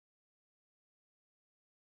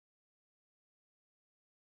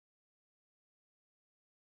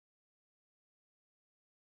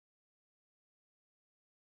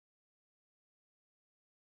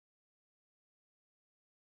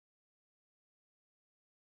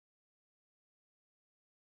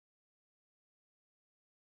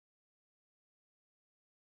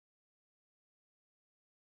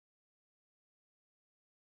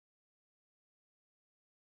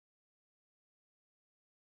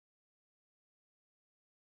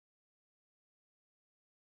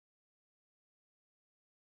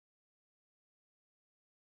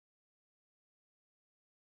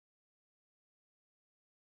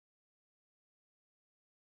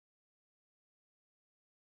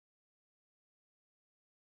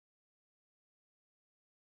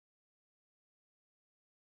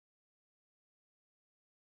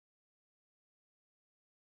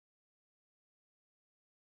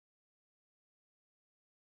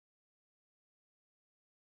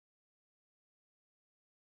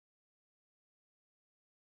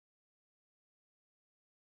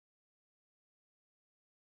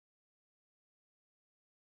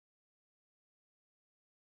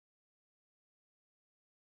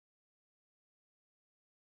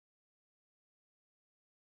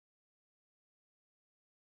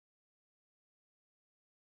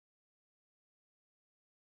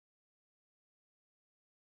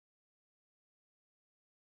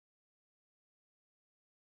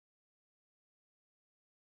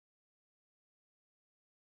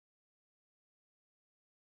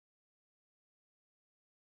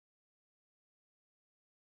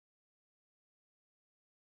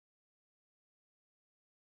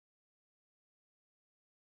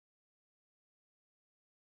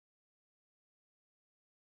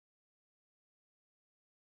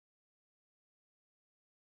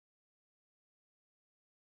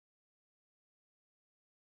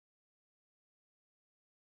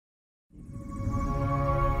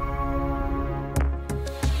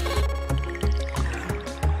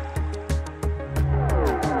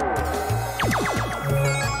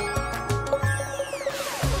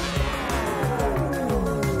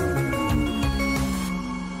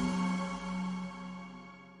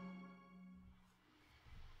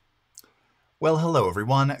Well, hello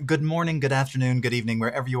everyone. Good morning, good afternoon, good evening,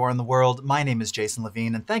 wherever you are in the world. My name is Jason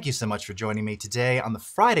Levine, and thank you so much for joining me today on the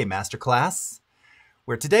Friday Masterclass,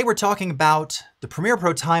 where today we're talking about the Premiere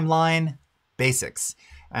Pro timeline basics.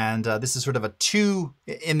 And this is sort of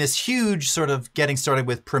in this huge sort of getting started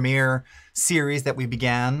with Premiere series that we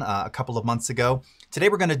began a couple of months ago. Today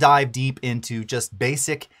we're going to dive deep into just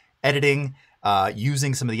basic editing,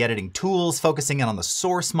 using some of the editing tools, focusing in on the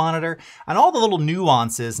source monitor, and all the little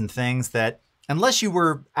nuances and things that, unless you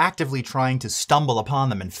were actively trying to stumble upon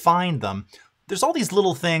them and find them, there's all these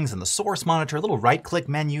little things in the source monitor, little right-click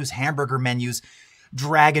menus, hamburger menus,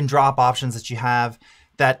 drag and drop options that you have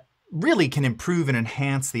that really can improve and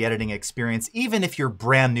enhance the editing experience, even if you're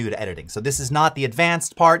brand new to editing. So this is not the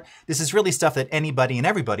advanced part. This is really stuff that anybody and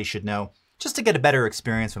everybody should know just to get a better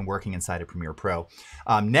experience when working inside of Premiere Pro.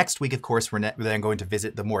 Next week, of course, we're then going to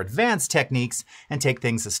visit the more advanced techniques and take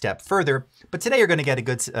things a step further. But today you're going to get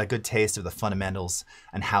a good taste of the fundamentals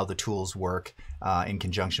and how the tools work in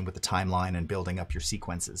conjunction with the timeline and building up your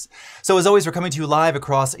sequences. So as always, we're coming to you live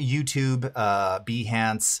across YouTube,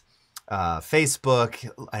 Behance, Facebook,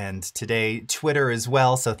 and today Twitter as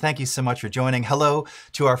well. So thank you so much for joining. Hello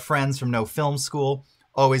to our friends from No Film School.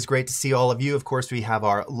 Always great to see all of you. Of course, we have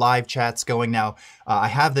our live chats going now. I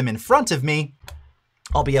have them in front of me.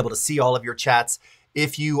 I'll be able to see all of your chats.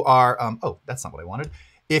 If you are, oh, that's not what I wanted.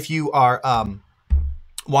 If you are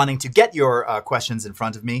wanting to get your questions in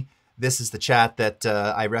front of me, this is the chat that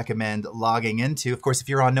I recommend logging into. Of course, if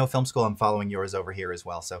you're on No Film School, I'm following yours over here as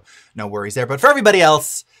well, so no worries there. But for everybody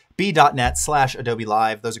else, b.net/Adobe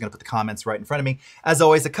Live. Those are going to put the comments right in front of me. As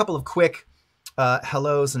always, a couple of quick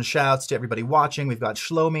hellos and shouts to everybody watching. We've got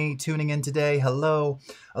Shlomi tuning in today. Hello.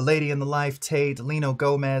 A Lady in the Life, Tate, Lino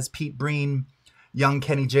Gomez, Pete Breen, Young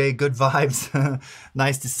Kenny J, good vibes.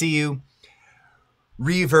 Nice to see you.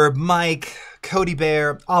 Reverb, Mike, Cody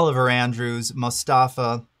Bear, Oliver Andrews,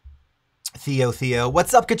 Mustafa, Theo.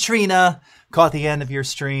 What's up, Katrina? Caught the end of your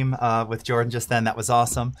stream with Jordan just then. That was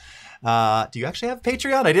awesome. Do you actually have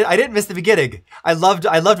Patreon? I didn't miss the beginning. I loved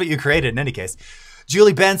what you created in any case.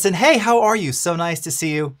 Julie Benson, hey, how are you? So nice to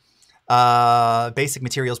see you. Basic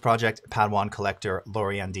Materials Project, Padawan Collector,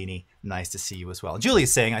 Lori Andini, nice to see you as well. Julie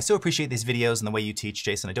is saying, I so appreciate these videos and the way you teach,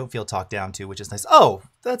 Jason. I don't feel talked down to, which is nice. Oh,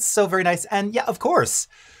 that's so very nice. And yeah, of course,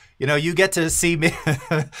 you know, you get to see me.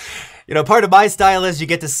 You know, part of my style is you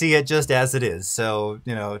get to see it just as it is. So,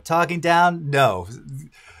 you know, talking down, no.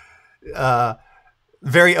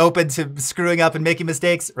 Very open to screwing up and making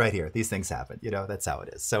mistakes right here. These things happen. You know, that's how it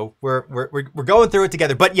is. So we're going through it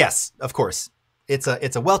together. But yes, of course, it's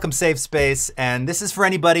a welcome, safe space. And this is for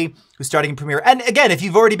anybody who's starting in Premiere. And again, if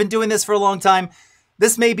you've already been doing this for a long time,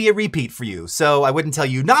 this may be a repeat for you. So I wouldn't tell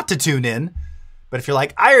you not to tune in. But if you're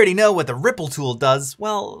like, I already know what the Ripple tool does,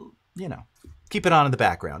 well, you know, keep it on in the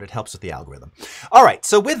background. It helps with the algorithm. All right.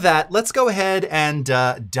 So with that, let's go ahead and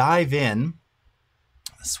dive in.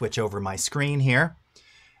 Switch over my screen here.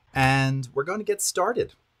 And we're going to get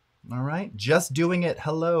started. All right, just doing it.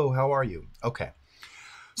 Hello, how are you? Okay.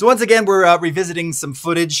 So once again, we're revisiting some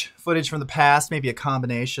footage from the past, maybe a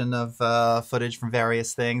combination of footage from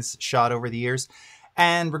various things shot over the years.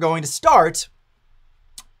 And we're going to start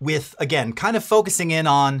with, again, kind of focusing in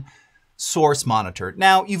on source monitor.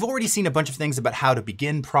 Now, you've already seen a bunch of things about how to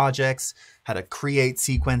begin projects, how to create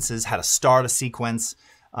sequences, how to start a sequence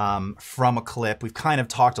from a clip. We've kind of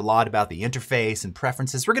talked a lot about the interface and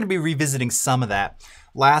preferences. We're going to be revisiting some of that.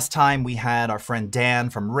 Last time we had our friend Dan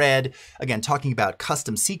from Red, again, talking about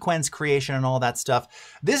custom sequence creation and all that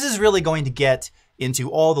stuff. This is really going to get into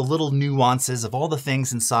all the little nuances of all the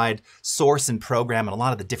things inside source and program and a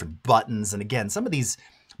lot of the different buttons. And again, some of these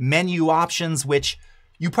menu options, which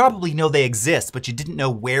you probably know they exist, but you didn't know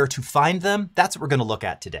where to find them. That's what we're going to look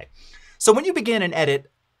at today. So when you begin an edit,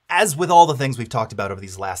 as with all the things we've talked about over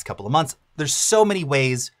these last couple of months, there's so many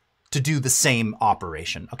ways to do the same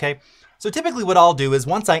operation, okay? So typically what I'll do is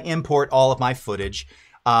once I import all of my footage,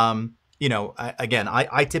 you know,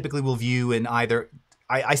 I typically will view in either,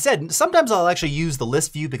 I said sometimes I'll actually use the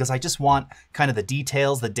list view because I just want kind of the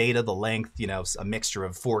details, the data, the length, you know, a mixture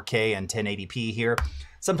of 4K and 1080p here.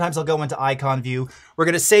 Sometimes I'll go into icon view. We're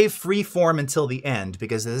going to save freeform until the end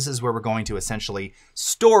because this is where we're going to essentially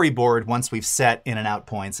storyboard once we've set in and out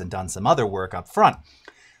points and done some other work up front.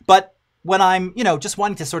 But when I'm, you know, just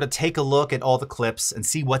wanting to sort of take a look at all the clips and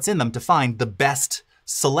see what's in them to find the best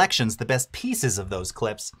selections, the best pieces of those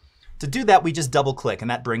clips, to do that, we just double click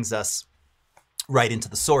and that brings us right into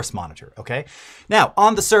the source monitor, okay? Now,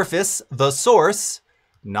 on the surface, the source,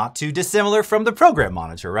 not too dissimilar from the program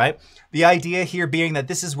monitor, right? The idea here being that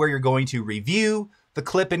this is where you're going to review the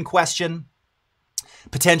clip in question.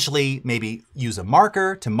 Potentially maybe use a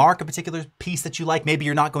marker to mark a particular piece that you like. Maybe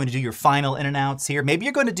you're not going to do your final in and outs here. Maybe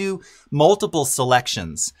you're going to do multiple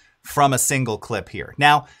selections from a single clip here.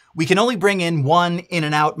 Now, we can only bring in one in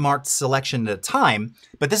and out marked selection at a time,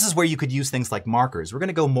 but this is where you could use things like markers. We're going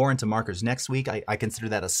to go more into markers next week. I consider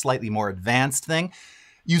that a slightly more advanced thing.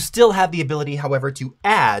 You still have the ability, however, to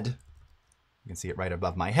add, you can see it right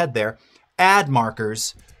above my head there, add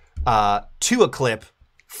markers to a clip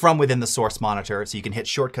from within the source monitor. So you can hit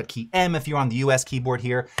shortcut key M if you're on the US keyboard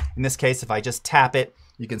here. In this case, if I just tap it,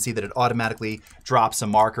 you can see that it automatically drops a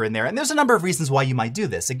marker in there. And there's a number of reasons why you might do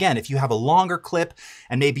this. Again, if you have a longer clip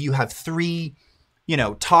and maybe you have 3,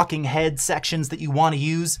 talking head sections that you want to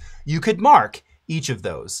use, you could mark each of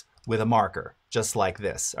those with a marker, just like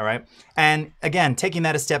this, all right? And again, taking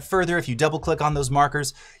that a step further, if you double click on those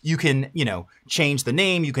markers, you can, change the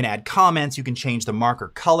name, you can add comments, you can change the marker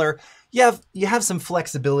color. You have some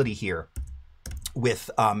flexibility here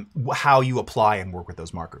with how you apply and work with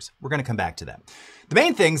those markers. We're gonna come back to that. The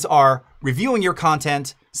main things are reviewing your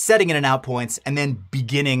content, setting in and out points, and then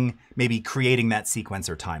beginning maybe creating that sequence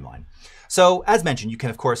or timeline. So as mentioned, you can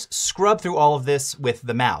of course scrub through all of this with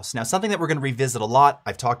the mouse. Now, something that we're gonna revisit a lot,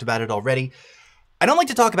 I've talked about it already. I don't like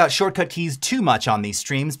to talk about shortcut keys too much on these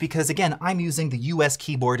streams because again, I'm using the US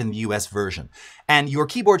keyboard in the US version. And your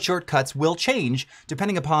keyboard shortcuts will change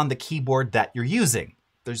depending upon the keyboard that you're using.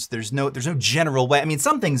 There's no general way. I mean,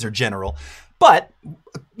 some things are general, but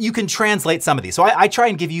you can translate some of these. So I try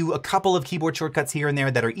and give you a couple of keyboard shortcuts here and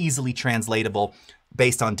there that are easily translatable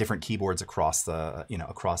based on different keyboards across the,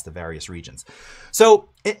 across the various regions. So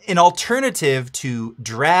an alternative to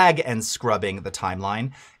drag and scrubbing the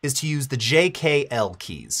timeline is to use the JKL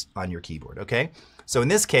keys on your keyboard, okay? So in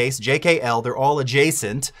this case, JKL, they're all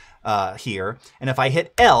adjacent here. And if I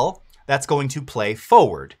hit L, that's going to play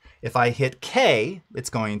forward. If I hit K,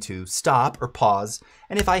 it's going to stop or pause.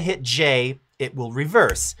 And if I hit J, it will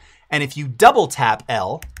reverse. And if you double tap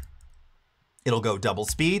L, it'll go double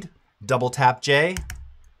speed. Double tap J,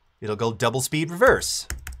 it'll go double speed reverse.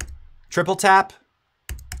 Triple tap,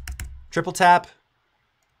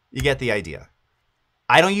 you get the idea.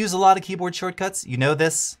 I don't use a lot of keyboard shortcuts, you know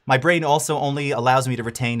this. My brain also only allows me to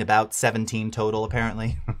retain about 17 total,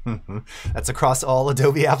 apparently. That's across all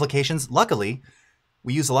Adobe applications. Luckily,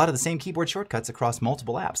 we use a lot of the same keyboard shortcuts across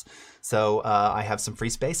multiple apps. So I have some free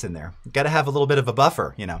space in there. Got to have a little bit of a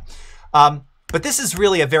buffer, But this is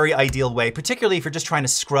really a very ideal way, particularly if you're just trying to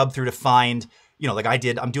scrub through to find, like I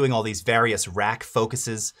did, I'm doing all these various rack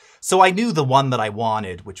focuses. So I knew the one that I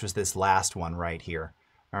wanted, which was this last one right here.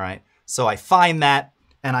 All right. So I find that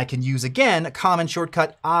and I can use again a common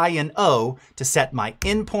shortcut I and O to set my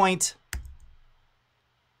in point.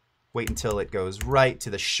 Wait until it goes right to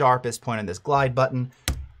the sharpest point on this glide button.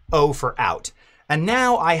 O for out. And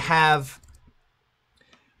now I have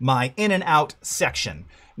my in and out section.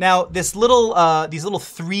 Now, this little, these little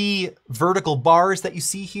 3 vertical bars that you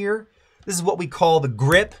see here, this is what we call the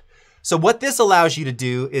grip. So what this allows you to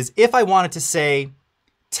do is if I wanted to say,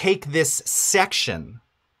 take this section,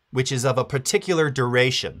 which is of a particular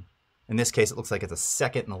duration, in this case, it looks like it's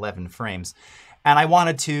 1 and 11 frames, and I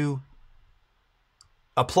wanted to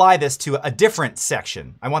apply this to a different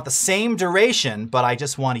section. I want the same duration, but I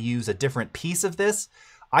just want to use a different piece of this.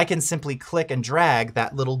 I can simply click and drag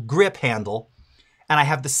that little grip handle and I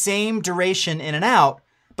have the same duration in and out,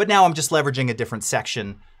 but now I'm just leveraging a different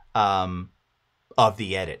section of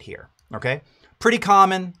the edit here, okay? Pretty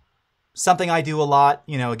common, something I do a lot,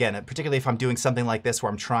 again, particularly if I'm doing something like this where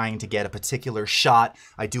I'm trying to get a particular shot,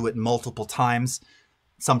 I do it multiple times.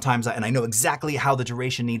 Sometimes, and I know exactly how the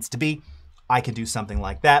duration needs to be, I can do something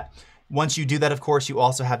like that. Once you do that, of course, you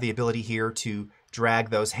also have the ability here to drag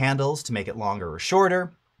those handles to make it longer or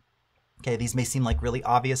shorter. Okay, these may seem like really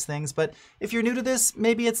obvious things, but if you're new to this,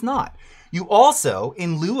 maybe it's not. You also,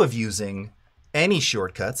 in lieu of using any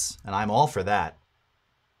shortcuts, and I'm all for that,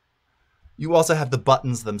 you also have the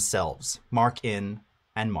buttons themselves, mark in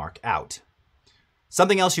and mark out.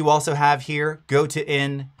 Something else you also have here, go to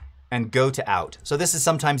in and go to out. So this is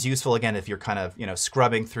sometimes useful, again, if you're kind of,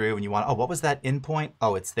 scrubbing through and you want, oh, what was that in point?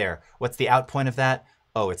 Oh, it's there. What's the out point of that?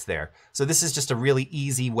 Oh, it's there. So this is just a really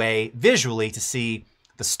easy way visually to see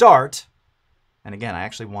the start. And again, I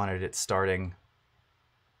actually wanted it starting.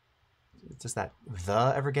 Does that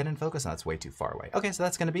the ever get in focus? No, that's way too far away. Okay, so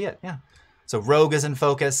that's going to be it. Yeah. So rogue is in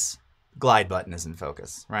focus, glide button is in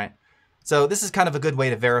focus, right? So this is kind of a good way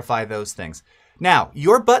to verify those things. Now,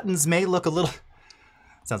 your buttons may look a little,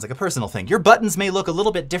 sounds like a personal thing. Your buttons may look a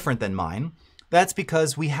little bit different than mine. That's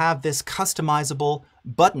because we have this customizable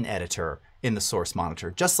button editor in the source monitor,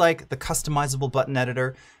 just like the customizable button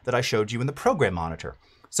editor that I showed you in the program monitor.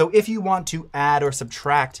 So if you want to add or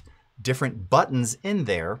subtract different buttons in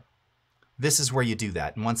there, this is where you do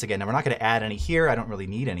that. And once again, now we're not going to add any here. I don't really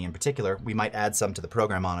need any in particular. We might add some to the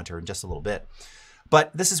program monitor in just a little bit. But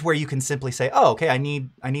this is where you can simply say, oh, okay, I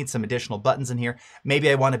need some additional buttons in here. Maybe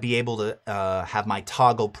I want to be able to have my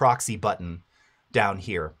toggle proxy button down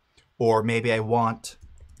here. Or maybe I want,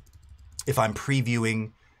 if I'm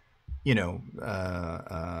previewing, you know,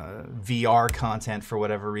 VR content for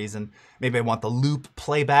whatever reason, maybe I want the loop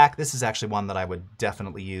playback. This is actually one that I would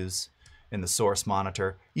definitely use in the source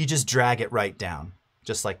monitor. You just drag it right down,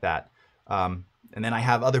 just like that. And then I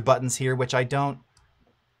have other buttons here, which I don't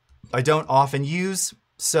often use,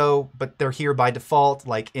 but they're here by default,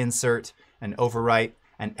 like insert and overwrite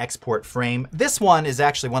and export frame. This one is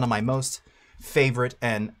actually one of my most favorite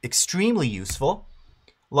and extremely useful.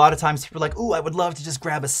 A lot of times people are like, ooh, I would love to just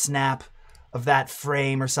grab a snap of that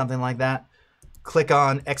frame or something like that. Click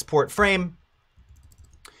on export frame.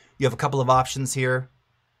 You have a couple of options here.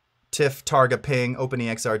 TIFF, Targa, Ping,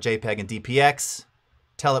 OpenEXR, JPEG, and DPX.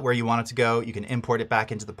 Tell it where you want it to go. You can import it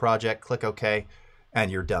back into the project, click OK, and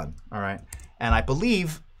you're done. All right. And I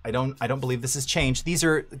believe, I don't believe this has changed. These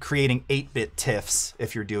are creating 8-bit TIFFs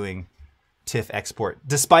if you're doing TIFF export.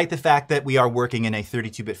 Despite the fact that we are working in a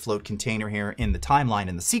 32-bit float container here in the timeline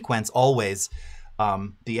in the sequence, always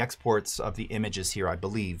the exports of the images here, I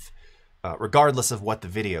believe, regardless of what the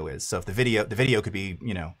video is. So if the video could be,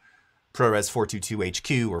 you know, ProRes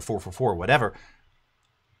 422HQ or 444, whatever,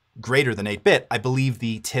 greater than 8-bit, I believe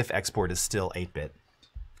the TIFF export is still 8-bit.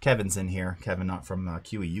 Kevin's in here. Kevin, not from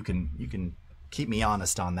QE. You can keep me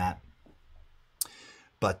honest on that.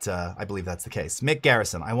 But I believe that's the case. Mick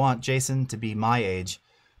Garrison, I want Jason to be my age,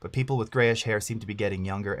 but people with grayish hair seem to be getting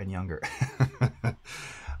younger and younger.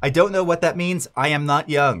 I don't know what that means. I am not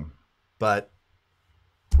young, but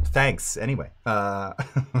thanks anyway.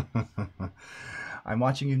 I'm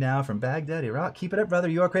watching you now from Baghdad, Iraq. Keep it up, brother.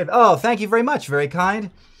 You are brave. Oh, thank you very much. Very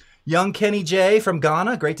kind. Young Kenny J from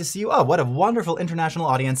Ghana. Great to see you. Oh, what a wonderful international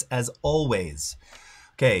audience as always.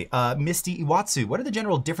 Okay, Misty Iwatsu. What are the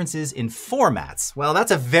general differences in formats? Well,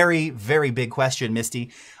 that's a very, very big question,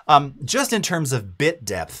 Misty. Just in terms of bit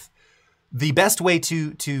depth, the best way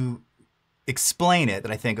to explain it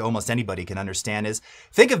that I think almost anybody can understand is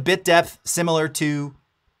think of bit depth similar to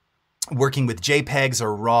working with JPEGs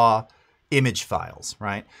or RAW image files,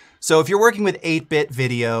 right? So if you're working with 8-bit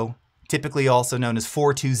video, typically also known as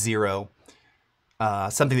 420,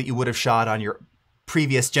 something that you would have shot on your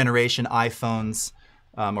previous generation iPhones,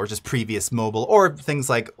 or just previous mobile, or things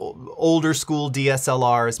like older school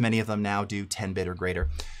DSLRs, many of them now do 10-bit or greater.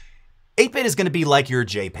 8-bit is going to be like your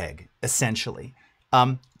JPEG, essentially.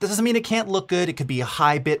 That doesn't mean it can't look good. It could be a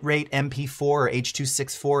high bit rate MP4 or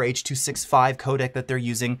H.264, H.265 codec that they're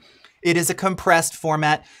using. It is a compressed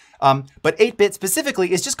format. But 8-bit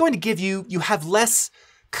specifically is just going to give you have less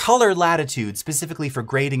color latitude specifically for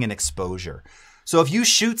grading and exposure. So if you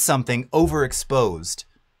shoot something overexposed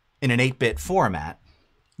in an 8-bit format,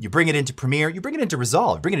 you bring it into Premiere, you bring it into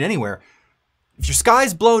Resolve, bring it anywhere. If your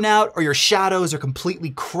sky's blown out or your shadows are completely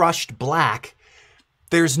crushed black,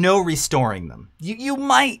 there's no restoring them. You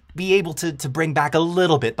might be able to bring back a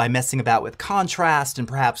little bit by messing about with contrast and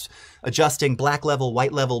perhaps adjusting black level,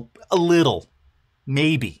 white level a little,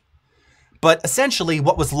 maybe. But essentially,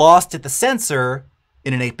 what was lost at the sensor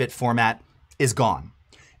in an 8-bit format is gone.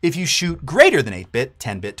 If you shoot greater than 8-bit,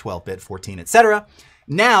 10-bit, 12-bit, 14, etc.,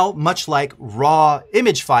 now, much like raw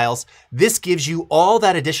image files, this gives you all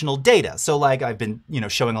that additional data. So like I've been,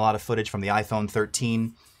 showing a lot of footage from the iPhone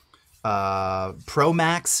 13 Pro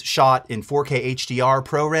Max shot in 4K HDR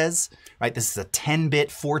ProRes, right? This is a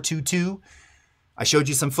 10-bit 422. I showed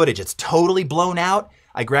you some footage. It's totally blown out.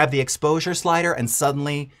 I grab the exposure slider and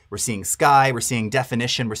suddenly we're seeing sky, we're seeing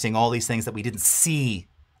definition, we're seeing all these things that we didn't see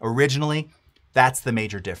originally. That's the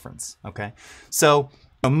major difference, okay? So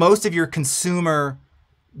most of your consumer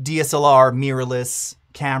DSLR mirrorless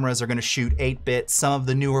cameras are going to shoot 8-bit. Some of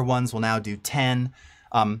the newer ones will now do 10.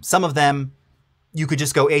 Some of them, you could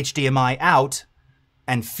just go HDMI out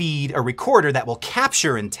and feed a recorder that will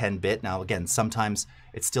capture in 10-bit. Now, again, sometimes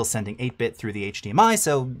it's still sending 8-bit through the HDMI,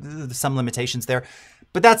 so there's some limitations there.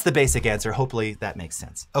 But that's the basic answer. Hopefully that makes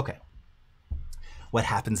sense. Okay. What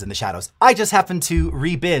happens in the shadows? I just happened to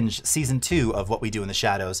re-binge season 2 of What We Do in the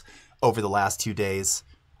Shadows over the last 2 days.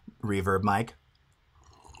 Reverb mic.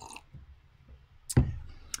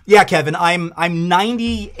 Yeah, Kevin, I'm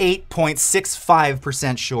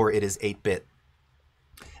 98.65% sure it is 8-bit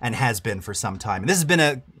and has been for some time. And this has been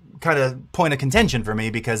a kind of point of contention for me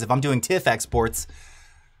because if I'm doing TIFF exports,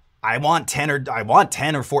 I want 10 or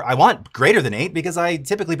 4. I want greater than 8 because I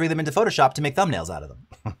typically bring them into Photoshop to make thumbnails out of them.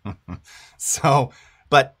 So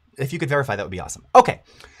But if you could verify, that would be awesome. Okay,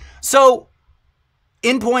 so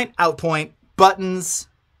in point, out point, buttons,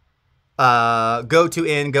 go to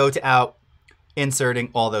in, go to out,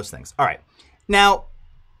 inserting, all those things. All right, now,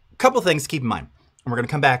 a couple things to keep in mind, and we're going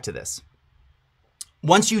to come back to this.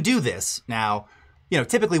 Once you do this, now,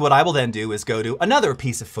 typically what I will then do is go to another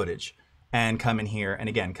piece of footage and come in here and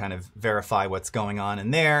again, kind of verify what's going on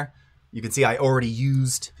in there. You can see I already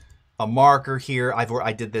used a marker here.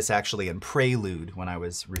 I did this actually in Prelude when I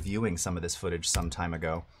was reviewing some of this footage some time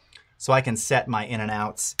ago. So I can set my in and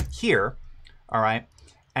outs here, all right?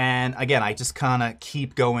 And again, I just kind of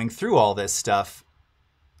keep going through all this stuff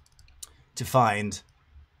to find,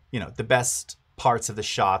 the best parts of the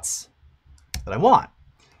shots that I want.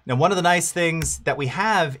 Now, one of the nice things that we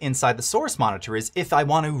have inside the source monitor is if I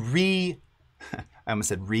want to I almost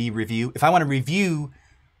said re-review. If I want to review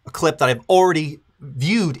a clip that I've already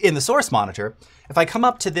viewed in the source monitor, if I come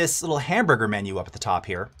up to this little hamburger menu up at the top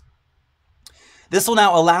here, this will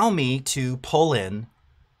now allow me to pull in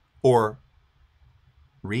or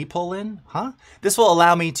re-pull in, This will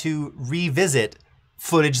allow me to revisit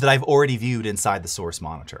footage that I've already viewed inside the source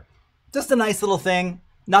monitor. Just a nice little thing,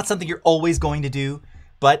 not something you're always going to do,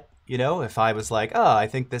 but if I was like, oh, I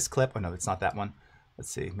think this clip, oh no, it's not that one. Let's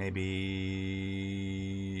see, maybe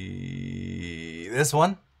this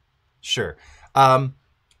one? Sure. I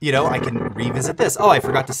can revisit this. Oh, I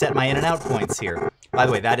forgot to set my in and out points here. By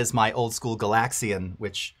the way, that is my old school Galaxian,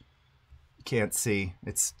 which you can't see.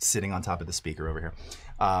 It's sitting on top of the speaker over here.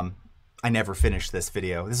 I never finished this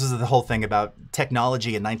video. This is the whole thing about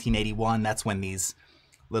technology in 1981. That's when these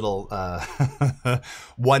little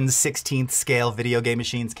 1/16th scale video game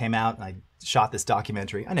machines came out. I shot this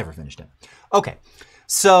documentary. I never finished it. Okay,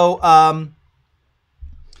 so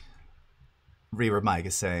Reverb Mike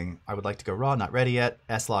is saying, I would like to go raw, not ready yet.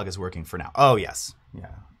 S-Log is working for now. Oh, yes.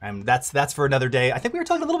 Yeah, and that's for another day. I think we were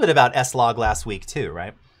talking a little bit about S-Log last week too,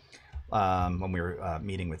 right? When we were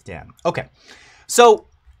meeting with Dan. Okay, so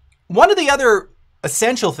one of the other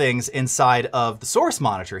essential things inside of the source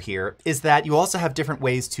monitor here is that you also have different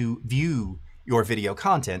ways to view your video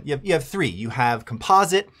content. You have three. You have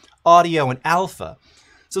composite, audio, and alpha.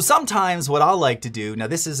 So sometimes what I'll like to do, now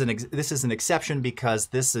this is an exception because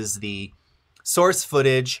this is the source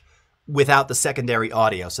footage without the secondary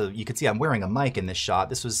audio. So you can see I'm wearing a mic in this shot.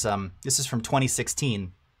 This is from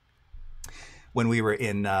 2016 when we were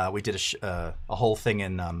in, we did a whole thing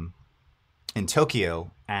in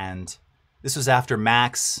Tokyo, and this was after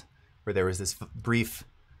Max, where there was this brief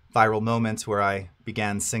viral moment where I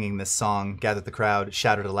began singing this song, gathered the crowd,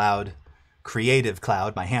 shouted aloud, creative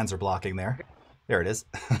cloud. My hands are blocking there. There it is.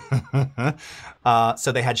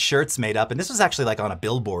 So they had shirts made up, and this was actually like on a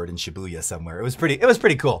billboard in Shibuya somewhere. It was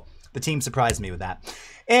pretty cool. The team surprised me with that.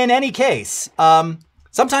 In any case,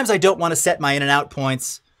 sometimes I don't want to set my in and out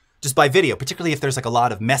points just by video, particularly if there's like a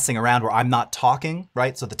lot of messing around where I'm not talking,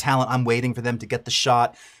 right? So the talent, I'm waiting for them to get the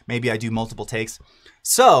shot. Maybe I do multiple takes.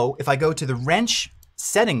 So if I go to the wrench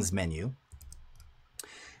settings menu,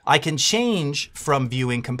 I can change from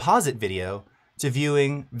viewing composite video to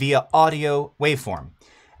viewing via audio waveform.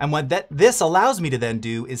 And what this allows me to then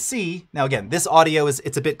do is see, now again, this audio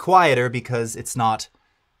it's a bit quieter because it's not,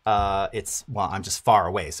 well, I'm just far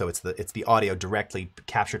away. So it's the audio directly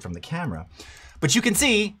captured from the camera. But you can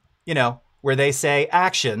see, where they say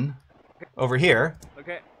action over here,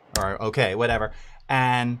 okay, or okay, whatever,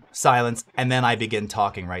 and silence, and then I begin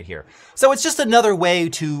talking right here. So it's just another way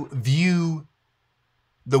to view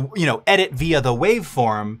edit via the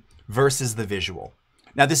waveform versus the visual.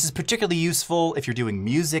 Now this is particularly useful if you're doing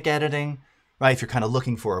music editing, right? If you're kind of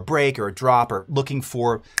looking for a break or a drop or looking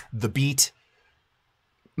for the beat,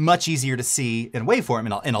 much easier to see in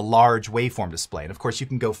waveform, in a large waveform display. And of course you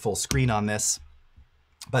can go full screen on this.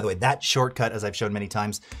 By the way, that shortcut, as I've shown many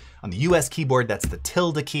times on the US keyboard, that's the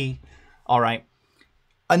tilde key. All right.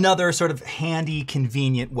 Another sort of handy,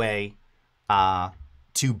 convenient way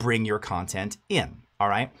to bring your content in. All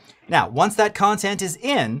right. Now, once that content is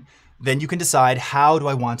in, then you can decide how do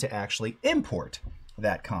I want to actually import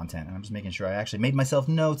that content. And I'm just making sure I actually made myself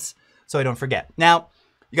notes so I don't forget. Now,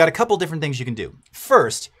 you got a couple different things you can do.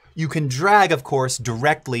 First, you can drag, of course,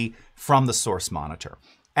 directly from the source monitor.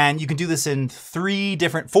 And you can do this in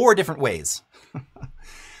four different ways.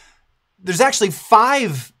 There's actually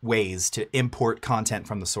 5 ways to import content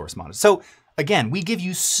from the source monitor. So again, we give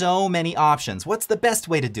you so many options. What's the best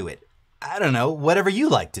way to do it? I don't know, whatever you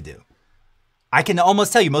like to do. I can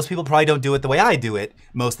almost tell you most people probably don't do it the way I do it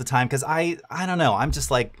most of the time because I don't know, I'm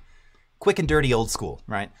just like quick and dirty old school,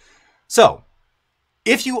 right? So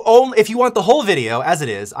if you want the whole video as it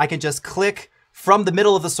is, I can just click from the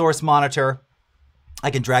middle of the source monitor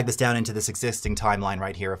I can drag this down into this existing timeline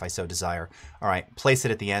right here if I so desire. All right, place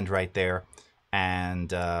it at the end right there.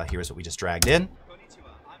 And here's what we just dragged in.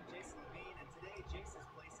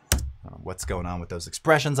 What's going on with those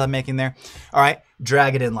expressions I'm making there? All right,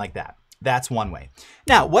 drag it in like that. That's one way.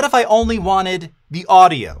 Now, what if I only wanted the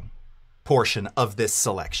audio portion of this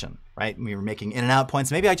selection, right? We were making in and out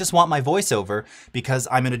points. Maybe I just want my voiceover because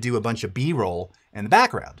I'm going to do a bunch of B-roll in the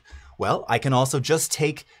background. Well, I can also just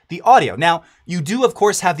take the audio. Now, you do, of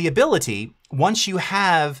course, have the ability, once you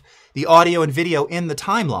have the audio and video in the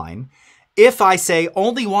timeline, if I say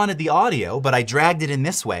only wanted the audio, but I dragged it in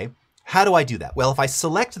this way, how do I do that? Well, if I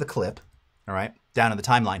select the clip, all right, down in the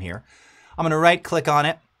timeline here, I'm going to right-click on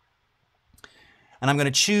it, and I'm going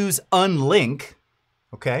to choose Unlink,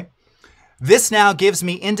 okay? This now gives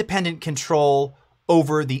me independent control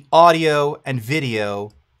over the audio and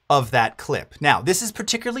video of that clip. Now, this is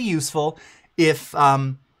particularly useful if,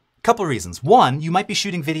 a couple of reasons. One, you might be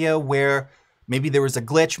shooting video where maybe there was a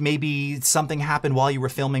glitch, maybe something happened while you were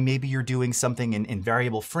filming, maybe you're doing something in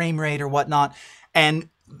variable frame rate or whatnot, and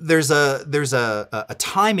there's a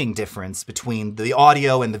timing difference between the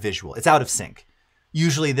audio and the visual. It's out of sync.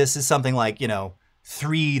 Usually this is something like,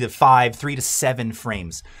 3 to 7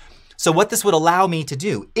 frames. So what this would allow me to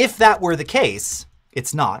do, if that were the case,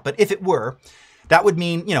 it's not, but if it were, that would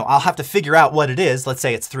mean, I'll have to figure out what it is. Let's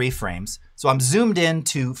say it's 3 frames. So I'm zoomed in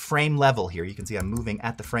to frame level here. You can see I'm moving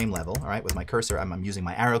at the frame level, all right, with my cursor. I'm using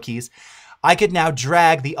my arrow keys. I could now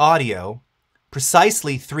drag the audio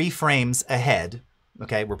precisely 3 frames ahead.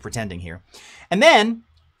 Okay, we're pretending here. And then,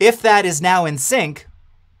 if that is now in sync,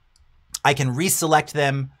 I can reselect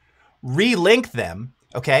them, relink them,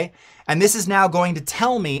 okay? And this is now going to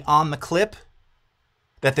tell me on the clip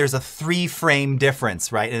that there's a 3-frame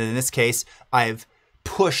difference, right? And in this case, I've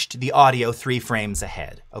pushed the audio 3 frames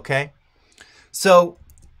ahead, okay? So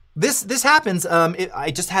this happens.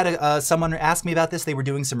 I just had someone ask me about this. They were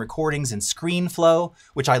doing some recordings in ScreenFlow,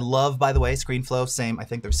 which I love, by the way. ScreenFlow, I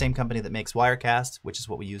think they're the same company that makes Wirecast, which is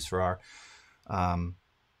what we use for our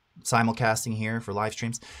simulcasting here for live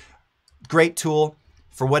streams. Great tool.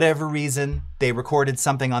 For whatever reason, they recorded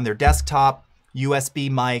something on their desktop,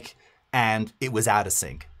 USB mic, and it was out of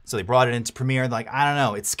sync. So they brought it into Premiere, like, I don't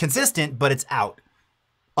know, it's consistent, but it's out.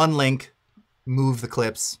 Unlink, move the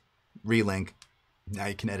clips, relink. Now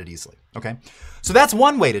you can edit easily, okay? So that's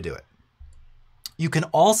one way to do it. You can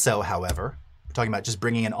also, however, we're talking about just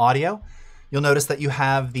bringing in audio, you'll notice that you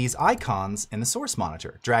have these icons in the source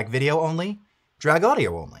monitor. Drag video only, drag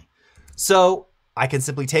audio only. So I can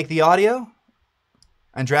simply take the audio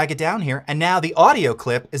and drag it down here, and now the audio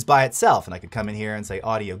clip is by itself, and I could come in here and say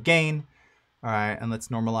audio gain. All right, and let's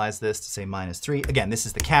normalize this to say -3. Again, this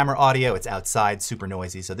is the camera audio. It's outside, super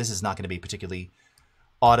noisy, so this is not going to be particularly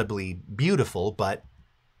audibly beautiful, but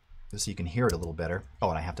just so you can hear it a little better. Oh,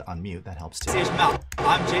 and I have to unmute. That helps too.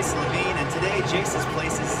 I'm Jason Levine, and today Jason's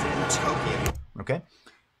place is in Tokyo. Okay,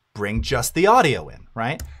 bring just the audio in,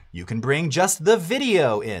 right? You can bring just the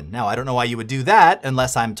video in. Now, I don't know why you would do that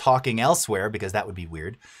unless I'm talking elsewhere, because that would be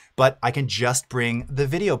weird, but I can just bring the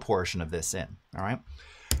video portion of this in, all right?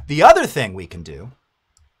 The other thing we can do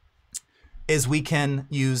is we can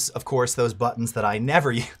use, of course, those buttons that I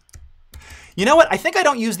never use. You know what? I think I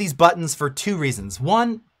don't use these buttons for 2 reasons.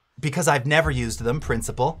 One, because I've never used them,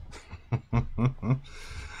 principle.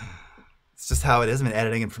 It's just how it is. I've been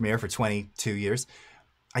editing in Premiere for 22 years.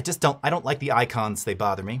 I don't like the icons. They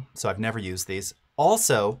bother me, so I've never used these.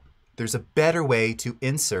 Also, there's a better way to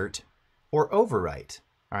insert or overwrite,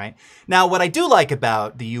 all right? Now, what I do like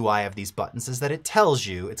about the UI of these buttons is that it tells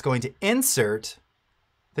you it's going to insert,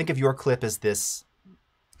 think of your clip as this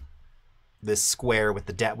square with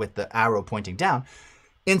the arrow pointing down,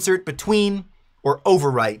 insert between or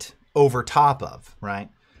overwrite over top of, right?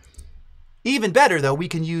 Even better, though, we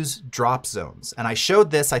can use drop zones. And I showed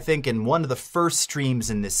this, I think, in one of the first streams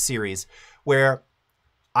in this series, where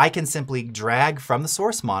I can simply drag from the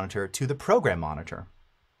source monitor to the program monitor.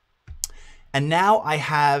 And now I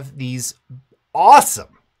have these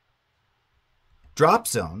awesome drop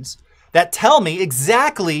zones that tell me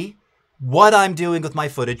exactly what I'm doing with my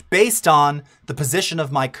footage based on the position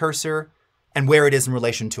of my cursor and where it is in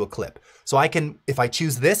relation to a clip. So I can, if I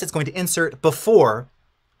choose this, it's going to insert before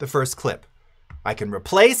the first clip. I can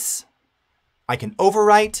replace, I can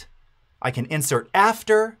overwrite, I can insert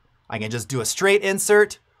after, I can just do a straight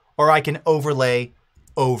insert, or I can overlay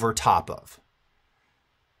over top of.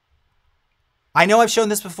 I know I've shown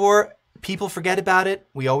this before. People forget about it.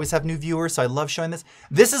 We always have new viewers, so I love showing this.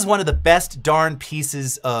 This is one of the best darn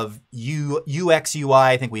pieces of UX UI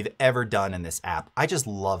I think we've ever done in this app. I just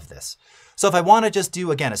love this. So if I want to just do,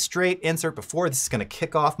 again, a straight insert before, this is going to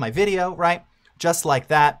kick off my video, right? just like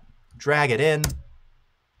that, drag it in.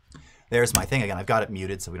 There's my thing. Again, I've got it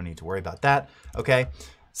muted, so we don't need to worry about that. Okay,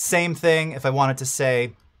 same thing if I wanted to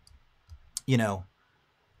say, you know,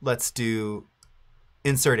 let's do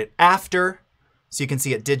insert it after. So you can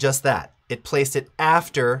see it did just that. It placed it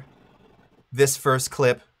after this first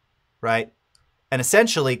clip, right? And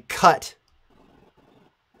essentially cut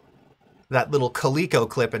that little Coleco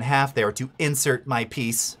clip in half there to insert my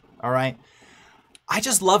piece, all right? I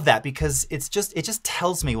just love that because it just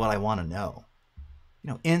tells me what I want to know.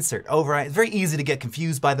 You know, insert, override. It's very easy to get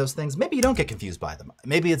confused by those things. Maybe you don't get confused by them.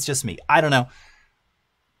 Maybe it's just me. I don't know.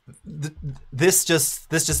 This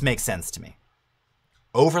just makes sense to me.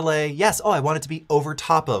 Overlay, yes. Oh, I want it to be over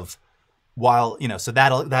top of, while, you know, so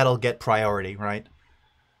that'll get priority, right?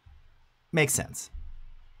 Makes sense.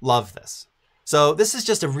 Love this. So this is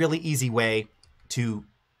just a really easy way to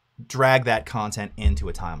drag that content into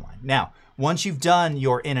a timeline. Now, once you've done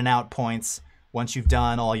your in and out points, once you've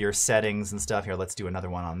done all your settings and stuff, here, let's do another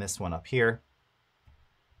one on this one up here.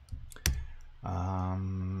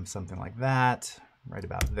 Something like that, right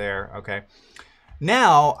about there, okay.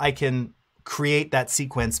 Now I can create that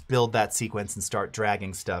sequence, build that sequence, and start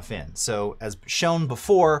dragging stuff in. So as shown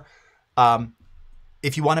before,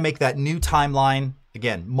 if you want to make that new timeline,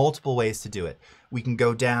 again, multiple ways to do it. We can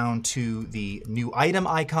go down to the new item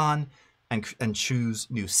icon and choose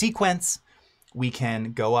new sequence. We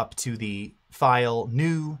can go up to the file,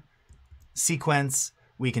 new sequence.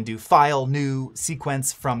 We can do file, new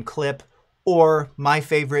sequence from clip, or my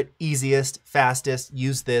favorite, easiest, fastest,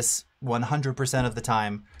 use this 100% of the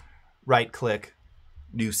time, right click,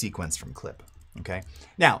 new sequence from clip, okay?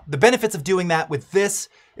 Now, the benefits of doing that with this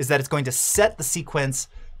is that it's going to set the sequence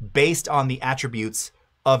based on the attributes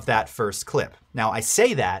of that first clip. Now, I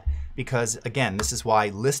say that because, again, this is why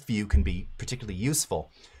list view can be particularly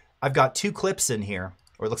useful. I've got two clips in here,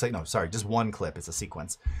 or it looks like, no, sorry, just one clip, it's a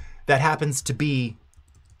sequence, that happens to be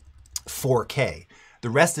 4K. The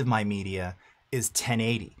rest of my media is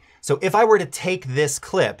 1080. So if I were to take this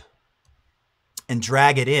clip and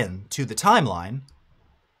drag it in to the timeline,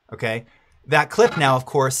 okay, that clip now, of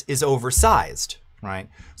course, is oversized, right?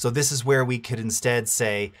 So this is where we could instead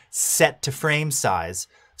say set to frame size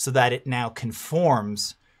so that it now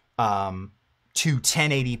conforms to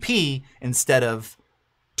 1080p instead of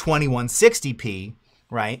 2160p,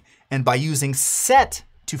 right? And by using set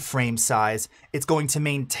to frame size, it's going to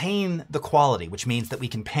maintain the quality, which means that we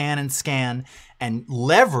can pan and scan and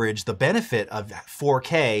leverage the benefit of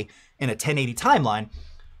 4K in a 1080 timeline,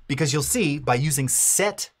 because you'll see by using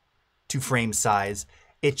set to frame size,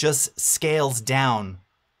 it just scales down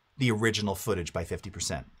the original footage by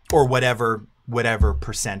 50%, or whatever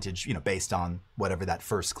percentage, you know, based on whatever that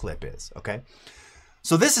first clip is, okay?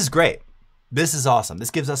 So this is great. This is awesome.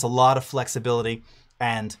 This gives us a lot of flexibility,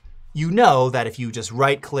 and you know that if you just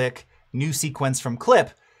right click new sequence from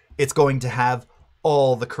clip, it's going to have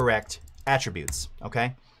all the correct attributes,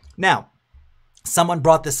 okay? Now, someone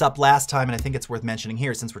brought this up last time, and I think it's worth mentioning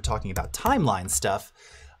here since we're talking about timeline stuff.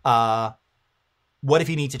 What if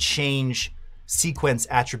you need to change sequence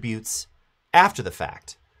attributes after the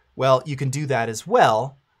fact? Well, you can do that as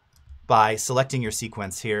well by selecting your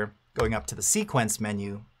sequence here, going up to the sequence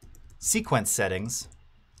menu, sequence settings,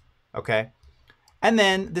 okay? And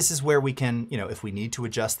then this is where we can, you know, if we need to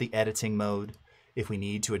adjust the editing mode, if we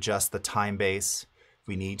need to adjust the time base, if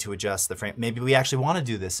we need to adjust the frame, maybe we actually want to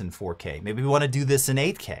do this in 4K. Maybe we want to do this in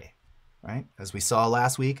 8K, right? As we saw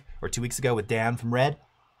last week or 2 weeks ago with Dan from Red.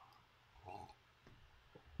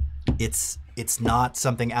 It's not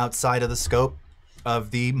something outside of the scope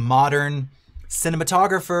of the modern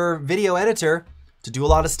cinematographer video editor to do a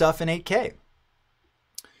lot of stuff in 8K.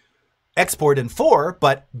 Export in 4,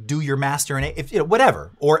 but do your master in 8, if, you know,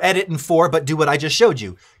 whatever. Or edit in 4, but do what I just showed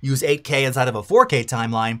you. Use 8K inside of a 4K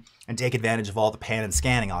timeline and take advantage of all the pan and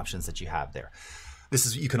scanning options that you have there. This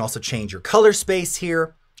is, you can also change your color space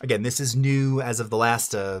here. Again, this is new as of the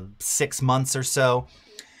last 6 months or so.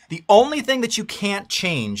 The only thing that you can't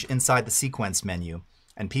change inside the sequence menu,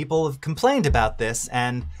 and people have complained about this,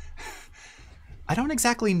 and I don't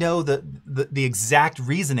exactly know the exact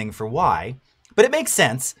reasoning for why, but it makes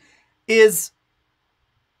sense, is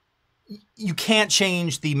you can't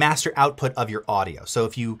change the master output of your audio. So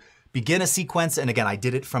if you begin a sequence, and again, I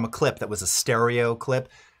did it from a clip that was a stereo clip,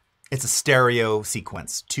 it's a stereo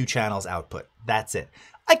sequence, 2 channels output, that's it.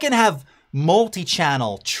 I can have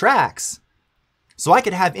multi-channel tracks, so I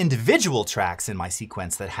could have individual tracks in my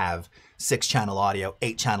sequence that have 6-channel audio,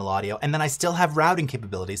 8-channel audio, and then I still have routing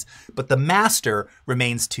capabilities, but the master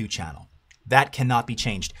remains 2-channel. That cannot be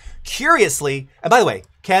changed. Curiously, and by the way,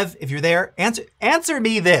 Kev, if you're there, answer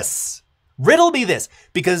me this. Riddle me this,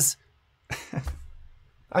 because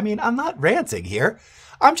I mean, I'm not ranting here.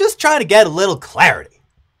 I'm just trying to get a little clarity.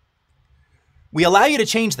 We allow you to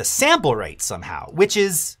change the sample rate somehow, which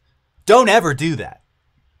is, don't ever do that.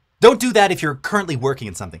 Don't do that if you're currently working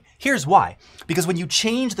in something. Here's why. Because when you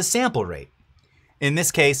change the sample rate, in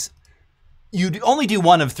this case, you'd only do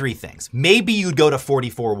one of three things. Maybe you'd go to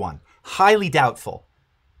 44.1. Highly doubtful.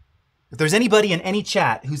 If there's anybody in any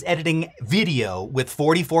chat who's editing video with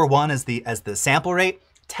 44.1 as the sample rate,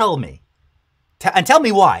 tell me. And tell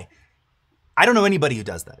me why. I don't know anybody who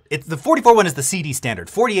does that. The 44.1 is the CD standard.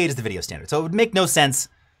 48 is the video standard. So it would make no sense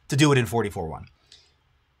to do it in 44.1.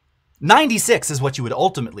 96 is what you would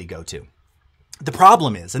ultimately go to. The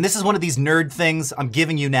problem is, and this is one of these nerd things I'm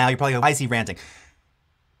giving you now, you're probably going, why is he ranting?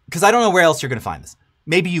 Because I don't know where else you're going to find this.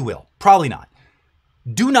 Maybe you will. Probably not.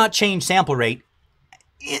 Do not change sample rate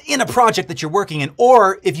in a project that you're working in,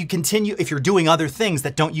 or if you're doing other things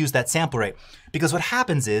that don't use that sample rate. Because what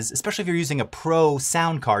happens is, especially if you're using a pro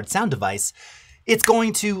sound device, it's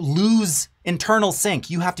going to lose internal sync.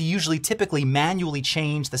 You have to typically manually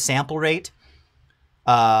change the sample rate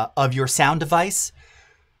of your sound device.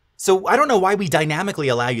 So I don't know why we dynamically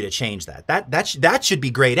allow you to change that. That should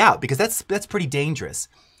be grayed out, because that's pretty dangerous.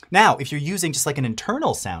 Now, if you're using just like an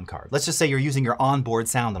internal sound card, let's just say you're using your onboard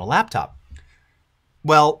sound on a laptop,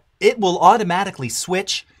 well, it will automatically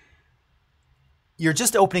switch. You're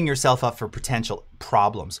just opening yourself up for potential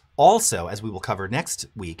problems. Also, as we will cover next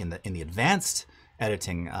week in the advanced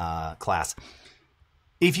editing class,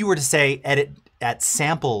 if you were to say edit at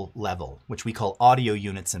sample level, which we call audio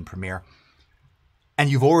units in Premiere, and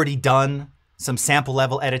you've already done some sample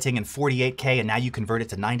level editing in 48K and now you convert it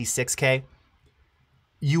to 96K,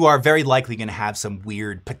 you are very likely going to have some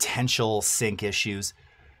weird potential sync issues.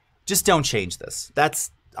 Just don't change this.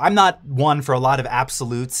 I'm not one for a lot of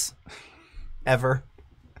absolutes, ever.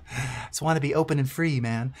 I just want to be open and free,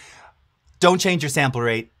 man. Don't change your sample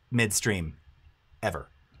rate midstream, ever.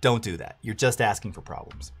 Don't do that. You're just asking for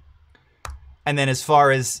problems. And then as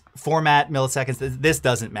far as format, milliseconds, this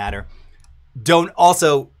doesn't matter. Don't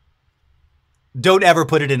ever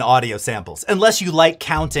put it in audio samples, unless you like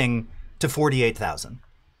counting to 48,000.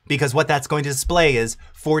 Because what that's going to display is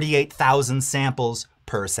 48,000 samples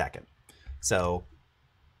per second. So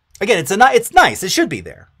again, it's nice. It should be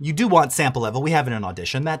there. You do want sample level. We have it in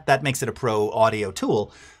Audition. That makes it a pro audio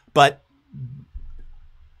tool. But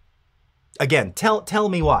again, tell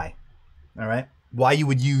me why. All right? Why you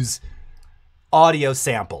would use audio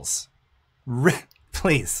samples.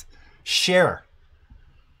 Please share.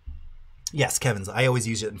 Yes, Kevin's. I always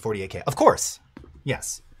use it in 48K. Of course.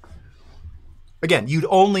 Yes. Again, you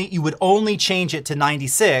would only change it to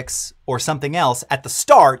 96 or something else at the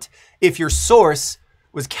start if your source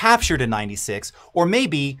was captured in 96, or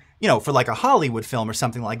maybe, for like a Hollywood film or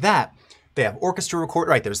something like that, they have orchestra record,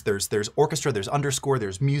 right? There's orchestra, there's underscore,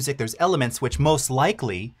 there's music, there's elements which most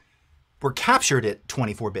likely were captured at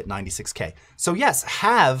 24-bit 96K. So yes,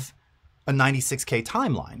 have a 96K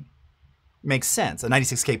timeline. Makes sense, a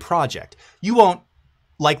 96K project. You won't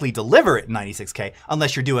likely deliver it in 96K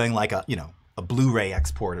unless you're doing like a Blu-ray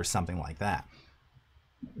export or something like that.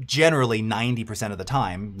 Generally, 90% of the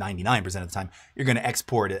time, 99% of the time, you're going to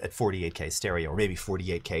export it at 48K stereo, or maybe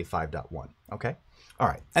 48K 5.1. Okay? All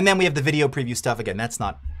right. And then we have the video preview stuff. Again, that's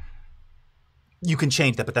not... You can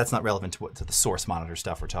change that, but that's not relevant to the source monitor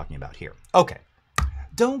stuff we're talking about here. Okay.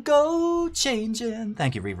 Don't go changing.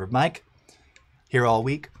 Thank you, Reverb Mike. Here all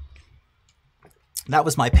week. That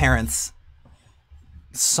was my parents'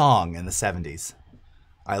 song in the 70s.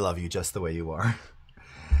 I love you just the way you are.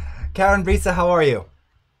 Karen Brisa, how are you?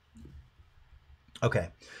 Okay.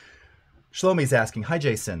 Shlomi's asking, hi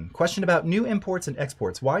Jason. Question about new imports and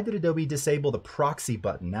exports. Why did Adobe disable the proxy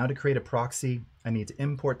button? Now to create a proxy, I need to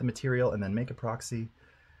import the material and then make a proxy,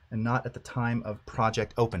 and not at the time of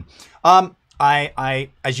project open.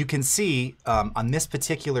 As you can see, on this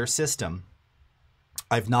particular system,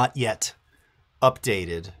 I've not yet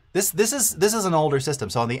updated. This is an older system.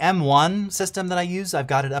 So on the M1 system that I use, I've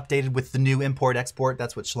got it updated with the new import export.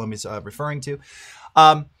 That's what Shlomi's referring to.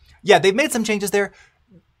 Yeah, they've made some changes there.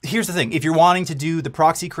 Here's the thing. If you're wanting to do the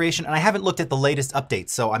proxy creation, and I haven't looked at the latest updates,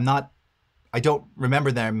 so I don't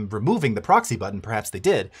remember them removing the proxy button. Perhaps they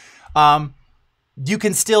did. You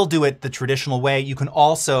can still do it the traditional way. You can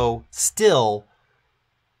also still,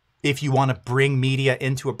 if you want to bring media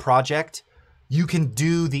into a project, you can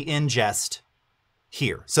do the ingest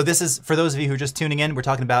here. So this is, for those of you who are just tuning in, we're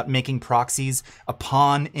talking about making proxies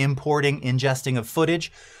upon importing, ingesting of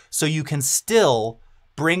footage. So you can still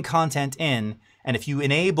bring content in, and if you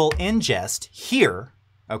enable ingest here,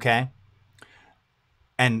 okay,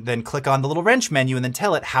 and then click on the little wrench menu and then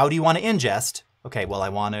tell it, how do you want to ingest? Okay, well, I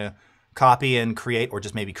want to copy and create, or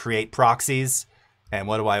just maybe create proxies. And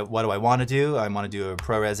what do I want to do? I want to do a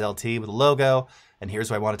ProRes LT with a logo, and here's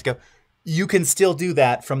where I want it to go. You can still do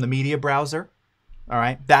that from the media browser. All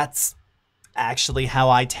right, that's actually how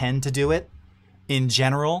I tend to do it in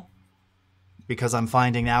general, because I'm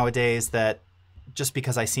finding nowadays that just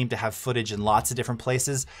because I seem to have footage in lots of different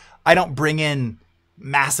places, I don't bring in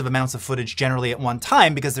massive amounts of footage generally at one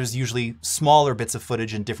time, because there's usually smaller bits of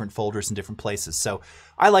footage in different folders in different places. So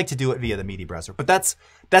I like to do it via the media browser, but that's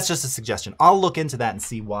just a suggestion. I'll look into that and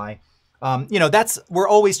see why. You know, we're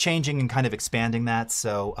always changing and kind of expanding that.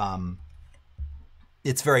 So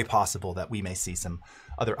it's very possible that we may see some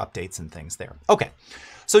other updates and things there. Okay,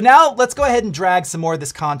 so now let's go ahead and drag some more of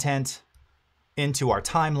this content into our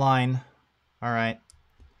timeline. All right.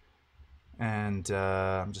 And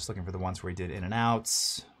I'm just looking for the ones where we did in and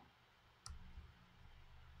outs.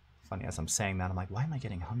 Funny, as I'm saying that, I'm like, why am I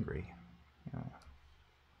getting hungry? In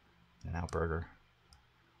and out burger.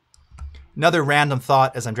 Another random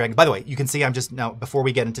thought as I'm dragging. By the way, you can see I'm just, now before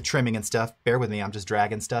we get into trimming and stuff, bear with me, I'm just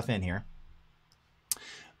dragging stuff in here.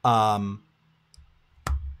 I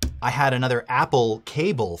had another Apple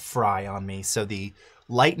cable fry on me. So the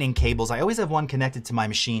lightning cables, I always have one connected to my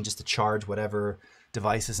machine just to charge whatever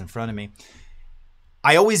devices in front of me.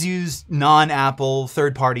 I always use non-Apple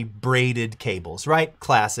third-party braided cables, right?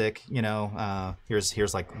 Classic, you know.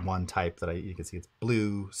 Here's like one type that you can see, it's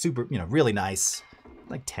blue, super, you know, really nice,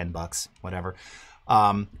 like $10, whatever.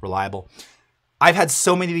 Reliable. I've had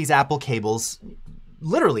so many of these Apple cables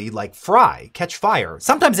literally like catch fire,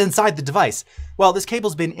 sometimes inside the device. Well, this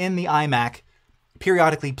cable's been in the iMac,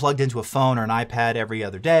 periodically plugged into a phone or an iPad every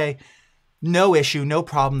other day. No issue, no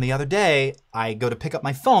problem. The other day, I go to pick up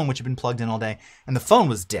my phone, which had been plugged in all day, and the phone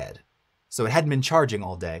was dead. So it hadn't been charging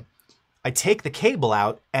all day. I take the cable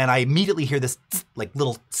out, and I immediately hear this like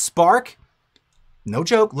little spark. No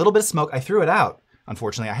joke, little bit of smoke. I threw it out.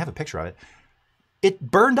 Unfortunately, I have a picture of it. It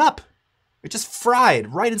burned up. It just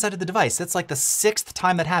fried right inside of the device. That's like the 6th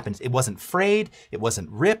time that happened. It wasn't frayed. It wasn't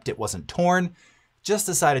ripped. It wasn't torn. Just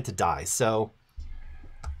decided to die. So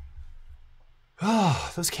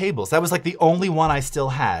oh, those cables. That was like the only one I still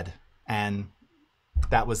had. And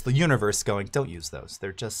that was the universe going, don't use those.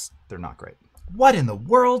 They're not great. What in the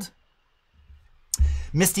world?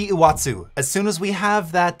 Misty Iwatsu. As soon as we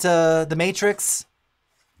have that, the Matrix,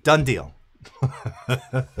 done deal.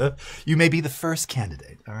 You may be the first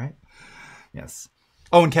candidate, all right? Yes.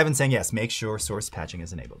 Oh, and Kevin saying, yes, make sure source patching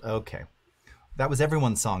is enabled. Okay. That was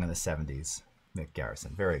everyone's song in the 70s. Mick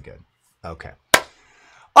Garrison. Very good. Okay.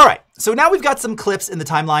 All right, so now we've got some clips in the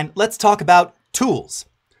timeline. Let's talk about tools.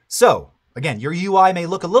 So again, your UI may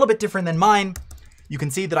look a little bit different than mine. You can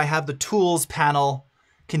see that I have the tools panel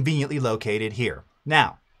conveniently located here.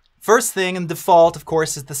 Now, first thing in default, of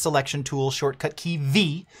course, is the selection tool, shortcut key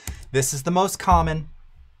V. This is the most common.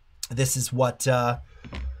 This is what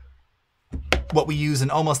we use in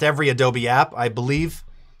almost every Adobe app, I believe.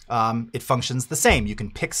 It functions the same. You can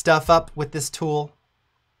pick stuff up with this tool,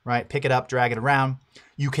 right? Pick it up, drag it around.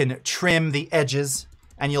 You can trim the edges,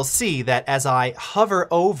 and you'll see that as I hover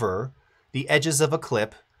over the edges of a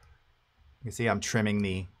clip, you can see I'm trimming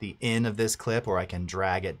the in of this clip, or I can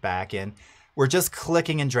drag it back in. We're just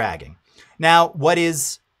clicking and dragging. Now, what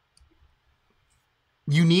is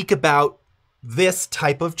unique about this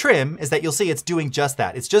type of trim is that you'll see it's doing just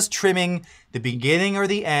that. It's just trimming the beginning or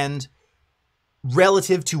the end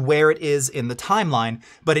relative to where it is in the timeline,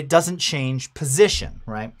 but it doesn't change position,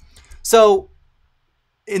 right? So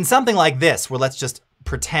in something like this, where let's just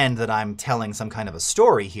pretend that I'm telling some kind of a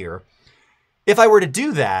story here, if I were to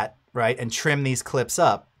do that, right, and trim these clips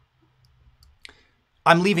up,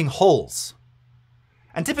 I'm leaving holes.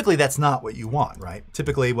 And typically that's not what you want, right?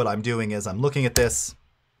 Typically what I'm doing is I'm looking at this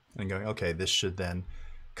and going, okay, this should then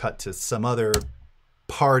cut to some other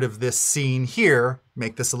part of this scene here,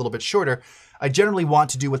 make this a little bit shorter. I generally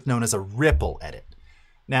want to do what's known as a ripple edit.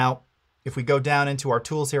 Now, if we go down into our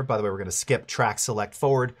tools here, by the way, we're going to skip track select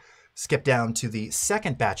forward, skip down to the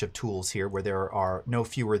second batch of tools here where there are no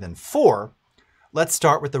fewer than 4. Let's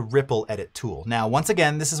start with the ripple edit tool. Now, once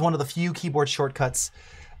again, this is one of the few keyboard shortcuts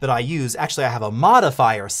that I use. Actually, I have a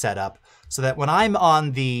modifier set up so that when I'm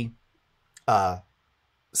on the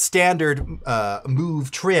standard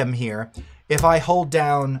move trim here, if I hold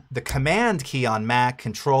down the command key on Mac,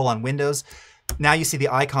 control on Windows, now you see the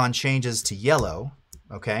icon changes to yellow,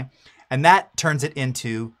 okay? And that turns it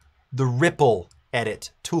into the ripple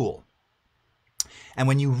edit tool. And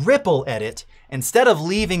when you ripple edit, instead of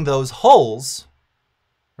leaving those holes,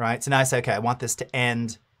 right? So now I say, okay, I want this to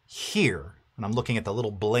end here. And I'm looking at the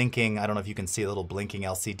little blinking, I don't know if you can see the little blinking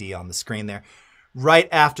LCD on the screen there. right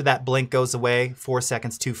after that blink goes away, 4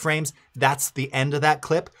 seconds, 2 frames, that's the end of that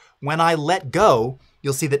clip. When I let go,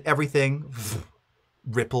 you'll see that everything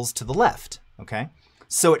ripples to the left, okay?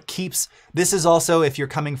 So it keeps, this is also if you're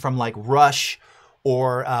coming from like Rush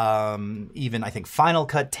or even I think Final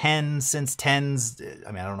Cut 10, since 10's,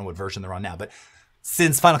 I mean, I don't know what version they're on now, but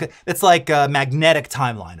since Final Cut, it's like a magnetic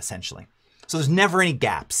timeline essentially. So there's never any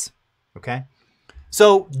gaps, okay?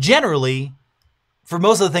 So generally, for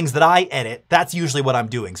most of the things that I edit, that's usually what I'm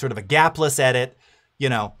doing, sort of a gapless edit. You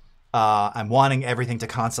know, I'm wanting everything to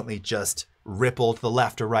constantly just ripple to the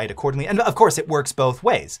left or right accordingly. And of course, it works both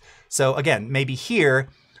ways. So again, maybe here,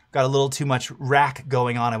 got a little too much rack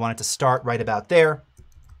going on. I want it to start right about there.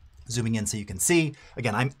 Zooming in so you can see.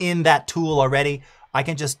 Again, I'm in that tool already. I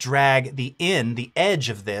can just drag the edge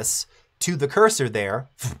of this to the cursor there.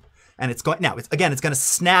 And it's going, now, again, it's going to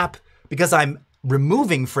snap, because I'm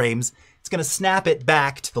removing frames, it's going to snap it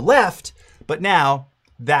back to the left, but now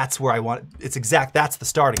that's where I want it. That's the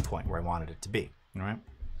starting point where I wanted it to be, all right?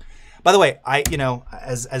 By the way, you know,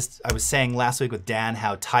 as I was saying last week with Dan,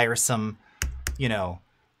 how tiresome, you know,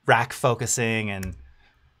 rack focusing and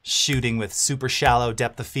shooting with super shallow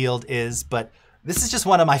depth of field is, but this is just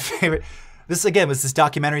one of my favorite. This again was this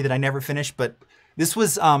documentary that I never finished, but this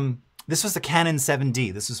was the Canon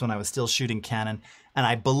 7D. This was when I was still shooting Canon, and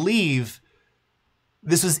I believe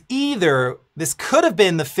this was either, this could have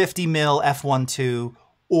been the 50mm f1.2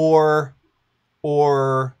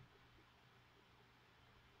 or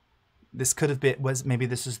this could have been, maybe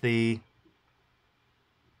this is the,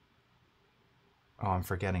 oh, I'm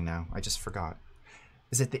forgetting now. I just forgot.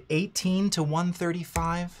 Is it the 18 to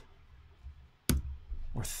 135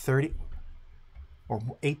 or 30 or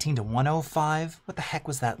 18 to 105? What the heck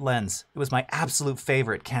was that lens? It was my absolute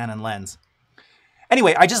favorite Canon lens.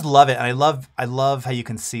 Anyway, I just love it, and I love how you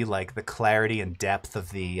can see like the clarity and depth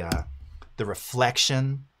of the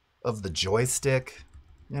reflection of the joystick.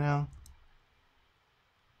 You know,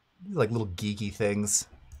 like little geeky things.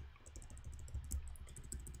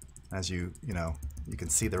 As you know, you can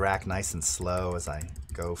see the rack nice and slow as I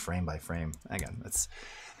go frame by frame. Again,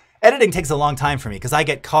 editing takes a long time for me because I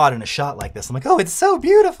get caught in a shot like this. I'm like, oh, it's so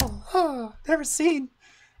beautiful. Oh, never seen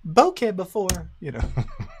bokeh before. You know.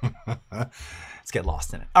 Let's get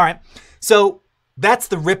lost in it. All right, so that's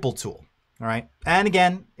the ripple tool. All right, and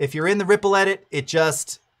again, if you're in the ripple edit, it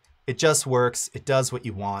just works. It does what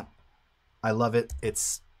you want. I love it.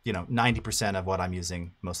 It's, you know, 90% of what I'm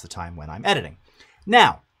using most of the time when I'm editing.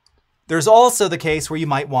 Now, there's also the case where you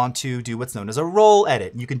might want to do what's known as a roll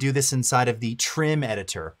edit. You can do this inside of the trim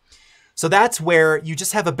editor. So that's where you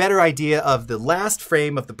just have a better idea of the last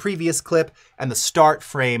frame of the previous clip and the start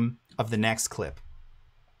frame of the next clip.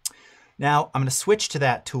 Now, I'm going to switch to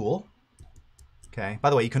that tool. Okay.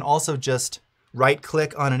 By the way, you can also just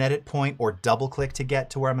right-click on an edit point or double-click to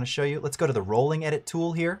get to where I'm going to show you. Let's go to the rolling edit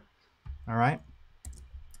tool here. All right.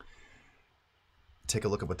 Take a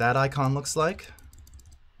look at what that icon looks like.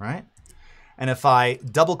 Right. And if I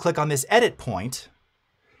double-click on this edit point,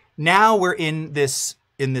 now we're in this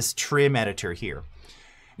trim editor here.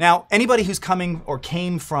 Now, anybody who's coming or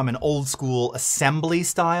came from an old-school assembly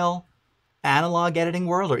style analog editing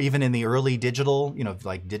world, or even in the early digital, you know,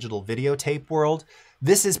 like digital videotape world,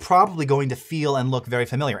 this is probably going to feel and look very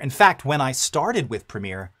familiar. In fact, when I started with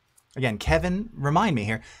Premiere, again, Kevin, remind me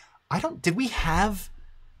here, did we have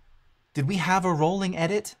a rolling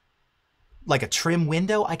edit? Like a trim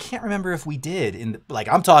window? I can't remember if we did like,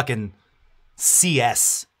 I'm talking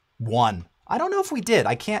CS1. I don't know if we did.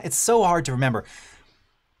 It's so hard to remember.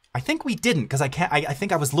 I think we didn't, because I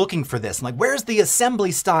think I was looking for this. I'm like, where's the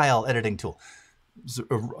assembly style editing tool?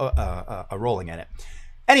 A rolling edit.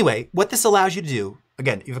 Anyway, what this allows you to do,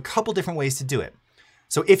 again, you have a couple different ways to do it.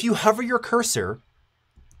 So if you hover your cursor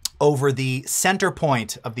over the center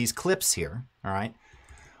point of these clips here, all right,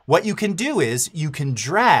 what you can do is you can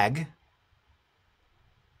drag,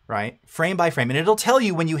 right, frame by frame, and it'll tell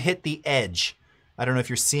you when you hit the edge. I don't know if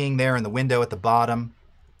you're seeing there in the window at the bottom.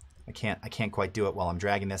 I can't quite do it while I'm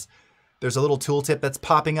dragging this. There's a little tooltip that's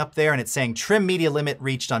popping up there, and it's saying trim media limit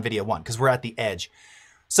reached on video 1, because we're at the edge.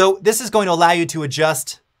 So this is going to allow you to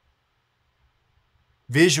adjust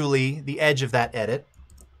visually the edge of that edit,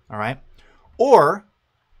 all right? Or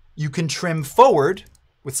you can trim forward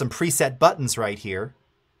with some preset buttons right here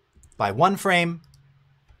by 1 frame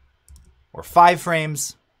or 5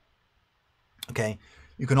 frames, okay?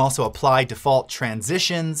 You can also apply default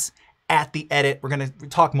transitions at the edit. We're going to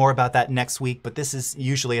talk more about that next week, but this is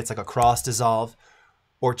usually, it's like a cross dissolve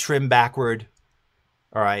or trim backward,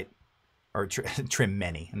 all right, or trim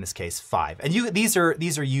many, in this case 5. And these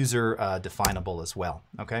are user definable as well,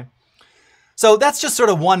 okay? So that's just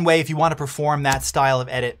sort of one way if you want to perform that style of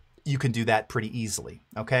edit, you can do that pretty easily,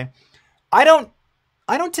 okay? I don't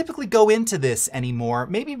typically go into this anymore,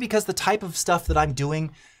 maybe because the type of stuff that I'm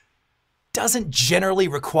doing doesn't generally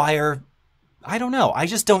require, I don't know, I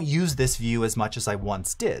just don't use this view as much as I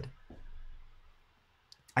once did.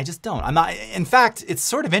 I just don't. I'm not, in fact, it's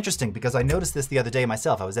sort of interesting because I noticed this the other day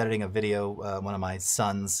myself. I was editing a video, one of my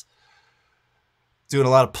sons doing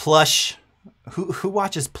a lot of plush. Who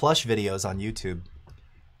watches plush videos on YouTube?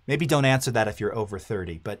 Maybe don't answer that if you're over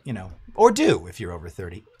 30, but you know, or do if you're over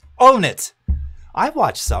 30. Own it. I've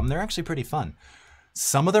watched some. They're actually pretty fun.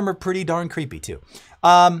 Some of them are pretty darn creepy too.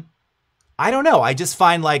 I don't know. I just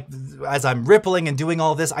find like as I'm rippling and doing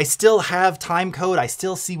all this, I still have time code. I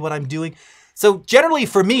still see what I'm doing. So generally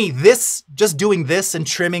for me, this, just doing this and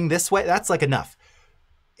trimming this way, that's like enough.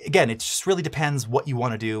 Again, it just really depends what you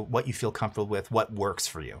want to do, what you feel comfortable with, what works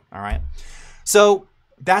for you. All right. So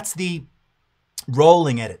that's the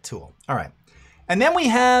rolling edit tool. All right. And then we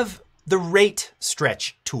have the rate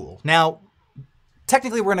stretch tool. Now,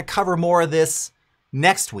 technically we're going to cover more of this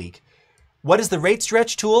next week. What is the rate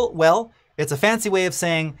stretch tool? Well, it's a fancy way of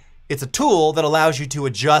saying it's a tool that allows you to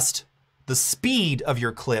adjust the speed of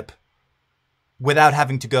your clip without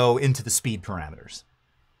having to go into the speed parameters.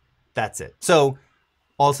 That's it. So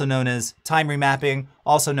also known as time remapping,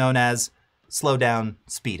 also known as slow down,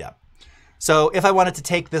 speed up. So if I wanted to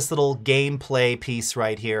take this little gameplay piece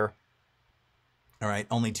right here, all right,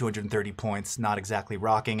 only 230 points, not exactly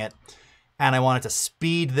rocking it, and I wanted to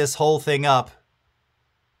speed this whole thing up.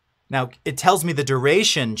 Now it tells me the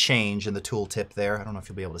duration change in the tooltip there. I don't know if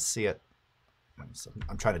you'll be able to see it.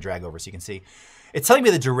 I'm trying to drag over so you can see. It's telling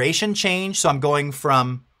me the duration change. So I'm going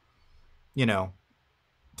from, you know,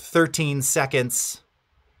 13 seconds,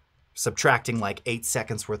 subtracting like 8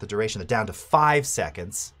 seconds worth of duration, down to 5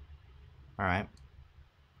 seconds. All right.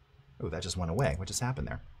 Oh, that just went away. What just happened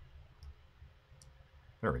there?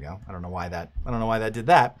 There we go. I don't know why that did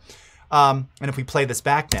that. And if we play this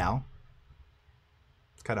back now,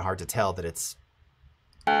 it's kind of hard to tell that it's...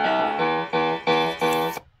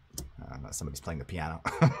 somebody's playing the piano.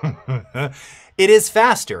 It is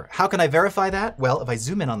faster. How can I verify that? Well, if I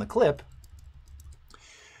zoom in on the clip,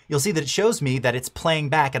 you'll see that it shows me that it's playing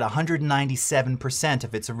back at 197%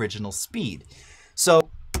 of its original speed. So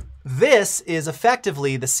this is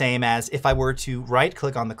effectively the same as if I were to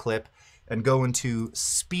right-click on the clip and go into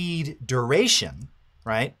speed duration,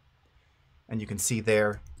 right? And you can see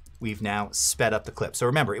there, we've now sped up the clip. So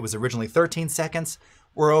remember, it was originally 13 seconds.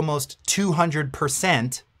 We're almost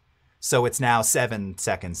 200%. So it's now 7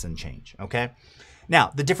 seconds and change, okay?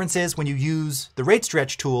 Now, the difference is when you use the rate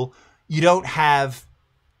stretch tool, you don't have,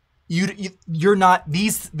 you're not,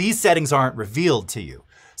 these settings aren't revealed to you.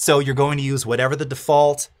 So you're going to use whatever the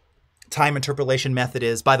default time interpolation method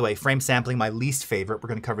is. By the way, frame sampling, my least favorite. We're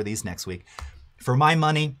going to cover these next week. For my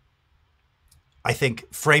money, I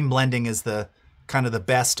think frame blending is the kind of the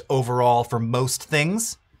best overall for most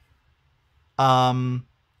things. And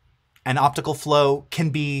optical flow can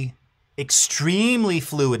be extremely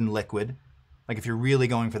fluid and liquid. Like if you're really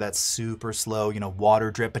going for that super slow, you know,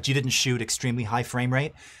 water drip, but you didn't shoot extremely high frame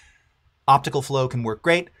rate, optical flow can work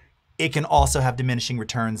great. It can also have diminishing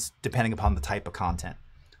returns depending upon the type of content.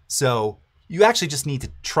 So you actually just need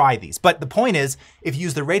to try these. But the point is, if you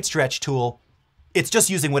use the rate stretch tool, it's just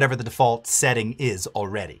using whatever the default setting is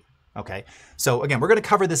already, okay? So again, we're gonna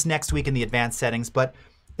cover this next week in the advanced settings, but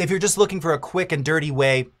if you're just looking for a quick and dirty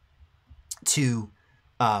way to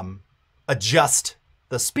adjust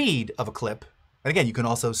the speed of a clip, and again, you can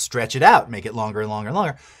also stretch it out, make it longer and longer and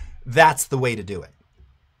longer, that's the way to do it.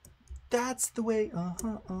 That's the way,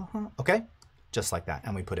 okay? Just like that,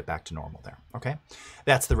 and we put it back to normal there, okay?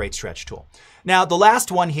 That's the rate stretch tool. Now, the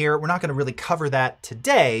last one here, we're not gonna really cover that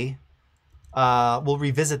today. We'll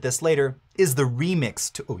revisit this later, is the remix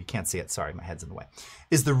tool. Oh, you can't see it, sorry, my head's in the way.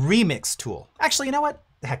 Is the remix tool. Actually, you know what?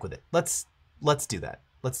 The heck with it. Let's do that.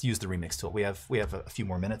 Let's use the remix tool. We have a few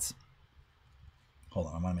more minutes. Hold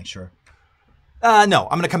on, I wanna make sure. No,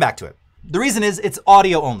 I'm gonna come back to it. The reason is it's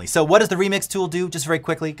audio only. So what does the remix tool do? Just very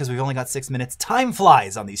quickly, because we've only got 6 minutes. Time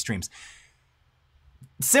flies on these streams.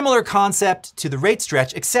 Similar concept to the rate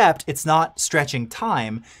stretch, except it's not stretching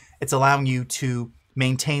time. It's allowing you to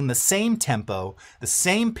maintain the same tempo, the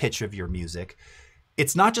same pitch of your music.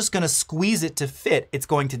 It's not just gonna squeeze it to fit, it's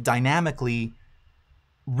going to dynamically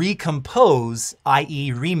recompose,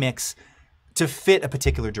 i.e. remix, to fit a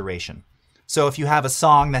particular duration. So if you have a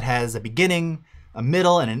song that has a beginning, a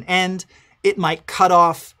middle, and an end, it might cut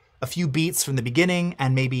off a few beats from the beginning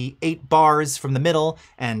and maybe 8 bars from the middle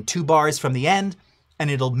and 2 bars from the end, and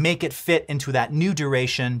it'll make it fit into that new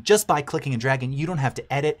duration just by clicking and dragging. You don't have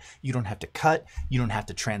to edit, you don't have to cut, you don't have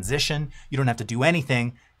to transition, you don't have to do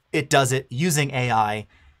anything. It does it using AI,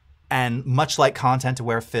 and much like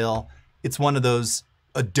content-aware fill, it's one of those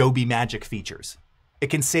Adobe magic features. It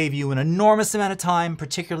can save you an enormous amount of time,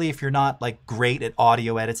 particularly if you're not like great at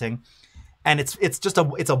audio editing. And it's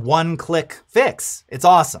a one-click fix. It's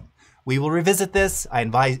awesome. We will revisit this. I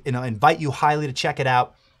invite you highly to check it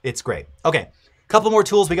out. It's great. Okay, a couple more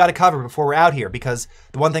tools we got to cover before we're out here, because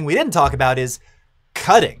the one thing we didn't talk about is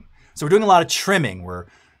cutting. So we're doing a lot of trimming. We're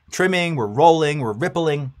trimming, we're rolling, we're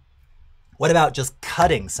rippling. What about just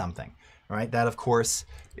cutting something? All right, that of course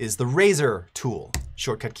is the razor tool,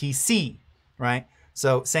 shortcut key C, right?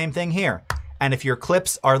 So same thing here. And if your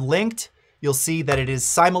clips are linked, you'll see that it is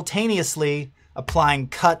simultaneously applying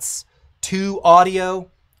cuts to audio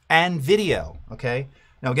and video, okay?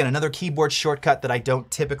 Now again, another keyboard shortcut that I do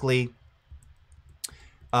typically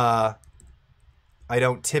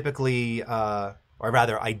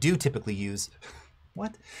use,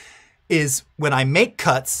 is when I make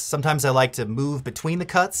cuts, sometimes I like to move between the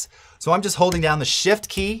cuts. So I'm just holding down the Shift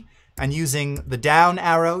key and using the down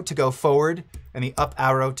arrow to go forward and the up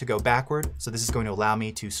arrow to go backward. So this is going to allow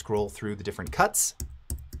me to scroll through the different cuts.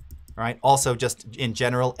 All right, also just in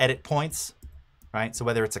general, edit points, right? So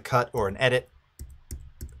whether it's a cut or an edit,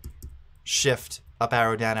 Shift, up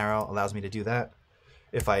arrow, down arrow allows me to do that.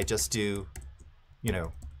 If I just do, you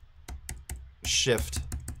know, Shift,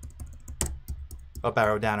 up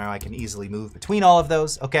arrow, down arrow, I can easily move between all of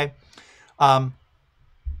those, okay?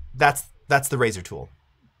 That's the razor tool,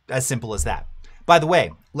 as simple as that. By the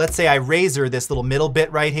way, let's say I razor this little middle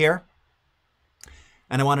bit right here,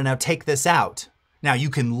 and I want to now take this out. Now you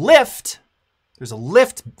can lift, there's a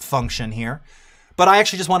lift function here, but I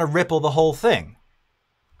actually just want to ripple the whole thing.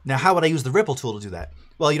 Now how would I use the ripple tool to do that?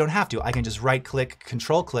 Well, you don't have to. I can just right click,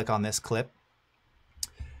 control click on this clip,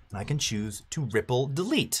 and I can choose to ripple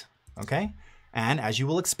delete, okay? And as you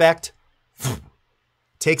will expect,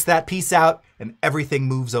 takes that piece out and everything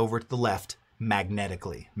moves over to the left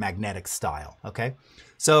magnetically, magnetic style, okay?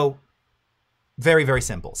 So very, very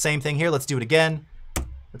simple. Same thing here. Let's do it again.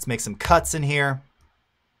 Let's make some cuts in here.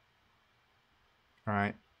 All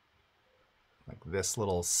right, like this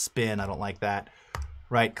little spin, I don't like that.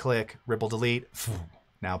 Right click, ripple delete.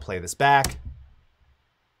 Now play this back.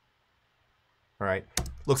 All right,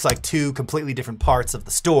 looks like two completely different parts of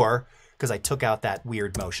the store because I took out that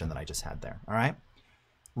weird motion that I just had there, all right?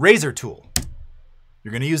 Razor tool.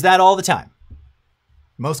 You're gonna use that all the time.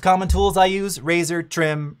 Most common tools I use, razor,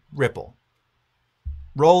 trim, ripple.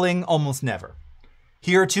 Rolling, almost never.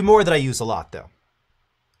 Here are two more that I use a lot though.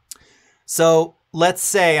 So let's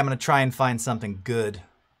say I'm gonna try and find something good.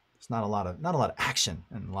 There's not a lot of action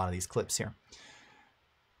in a lot of these clips here.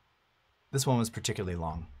 This one was particularly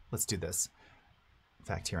long. Let's do this. In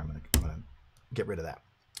fact, here I'm gonna get rid of that.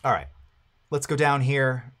 All right, let's go down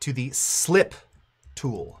here to the slip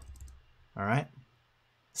tool. All right,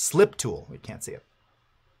 slip tool, we can't see it.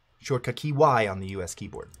 Shortcut key Y on the US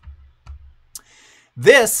keyboard.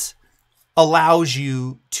 This allows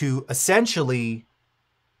you to essentially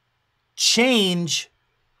change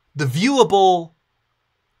the viewable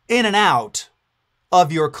in and out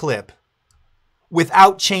of your clip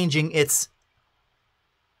without changing its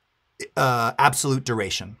absolute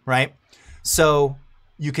duration, right? So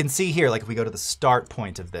you can see here, like if we go to the start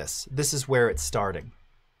point of this, this is where it's starting.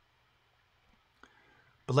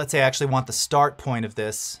 But let's say I actually want the start point of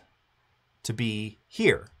this to be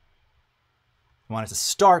here. I want it to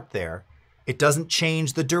start there. It doesn't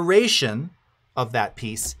change the duration of that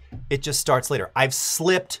piece. It just starts later. I've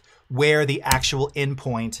slipped where the actual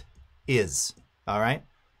endpoint is, all right?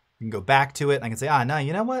 You can go back to it and I can say, no,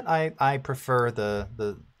 you know what? I prefer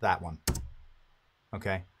that one.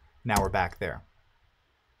 Okay, now we're back there.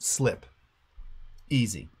 Slip,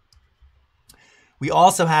 easy. We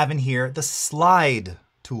also have in here the slide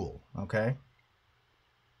tool, okay?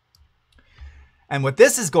 And what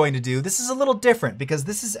this is going to do, this is a little different because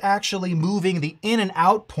this is actually moving the in and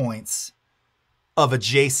out points of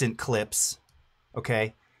adjacent clips,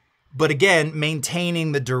 okay? But again,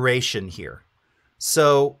 maintaining the duration here.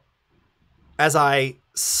 So as I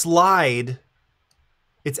slide,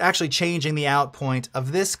 it's actually changing the out point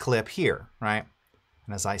of this clip here, right?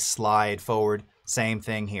 And as I slide forward, same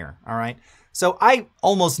thing here, all right? So I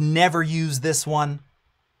almost never use this one.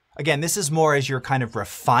 Again, this is more as you're kind of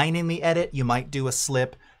refining the edit. You might do a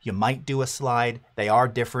slip, you might do a slide. They are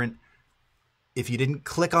different. If you didn't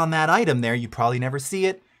click on that item there, you probably never see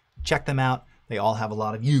it. Check them out. They all have a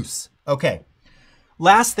lot of use. Okay,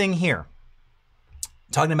 last thing here.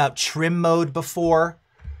 Talking about trim mode before.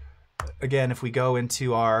 again, if we go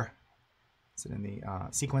into our, is it in the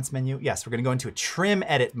sequence menu? Yes, we're going to go into a trim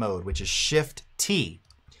edit mode, which is Shift T.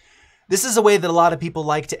 This is a way that a lot of people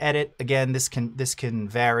like to edit. Again, this can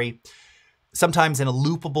vary, sometimes in a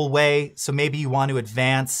loopable way. So maybe you want to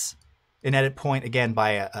advance an edit point, again,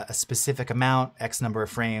 by a specific amount, X number of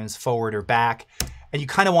frames, forward or back. And you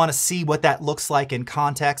kind of want to see what that looks like in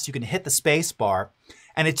context. You can hit the space bar,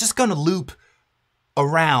 and it's just going to loop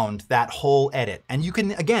around that whole edit. And you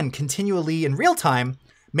can, again, continually in real time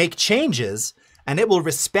make changes, and it will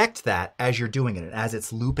respect that as you're doing it, as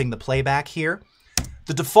it's looping the playback here.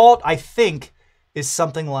 The default, I think, is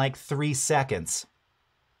something like 3 seconds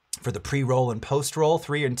for the pre-roll and post-roll,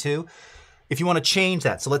 3 and 2. If you want to change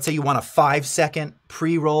that, so let's say you want a 5-second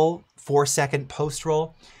pre-roll, 4-second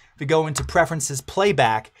post-roll. If we go into Preferences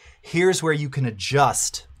Playback, here's where you can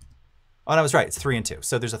adjust. Oh, I was right, it's 3 and 2.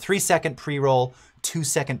 So there's a 3-second pre-roll,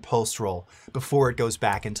 2-second post-roll before it goes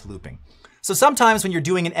back into looping. So sometimes when you're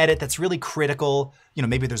doing an edit that's really critical, you know,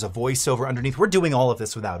 maybe there's a voiceover underneath. We're doing all of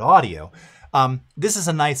this without audio. This is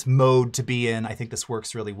a nice mode to be in. I think this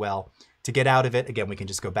works really well. To get out of it, again, we can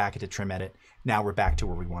just go back into Trim Edit. Now we're back to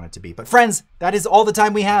where we want it to be. But friends, that is all the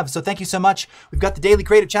time we have. So thank you so much. We've got the Daily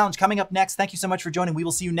Creative Challenge coming up next. Thank you so much for joining. We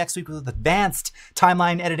will see you next week with advanced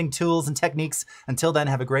timeline editing tools and techniques. Until then,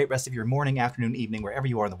 have a great rest of your morning, afternoon, evening, wherever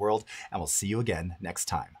you are in the world. And we'll see you again next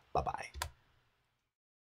time. Bye-bye.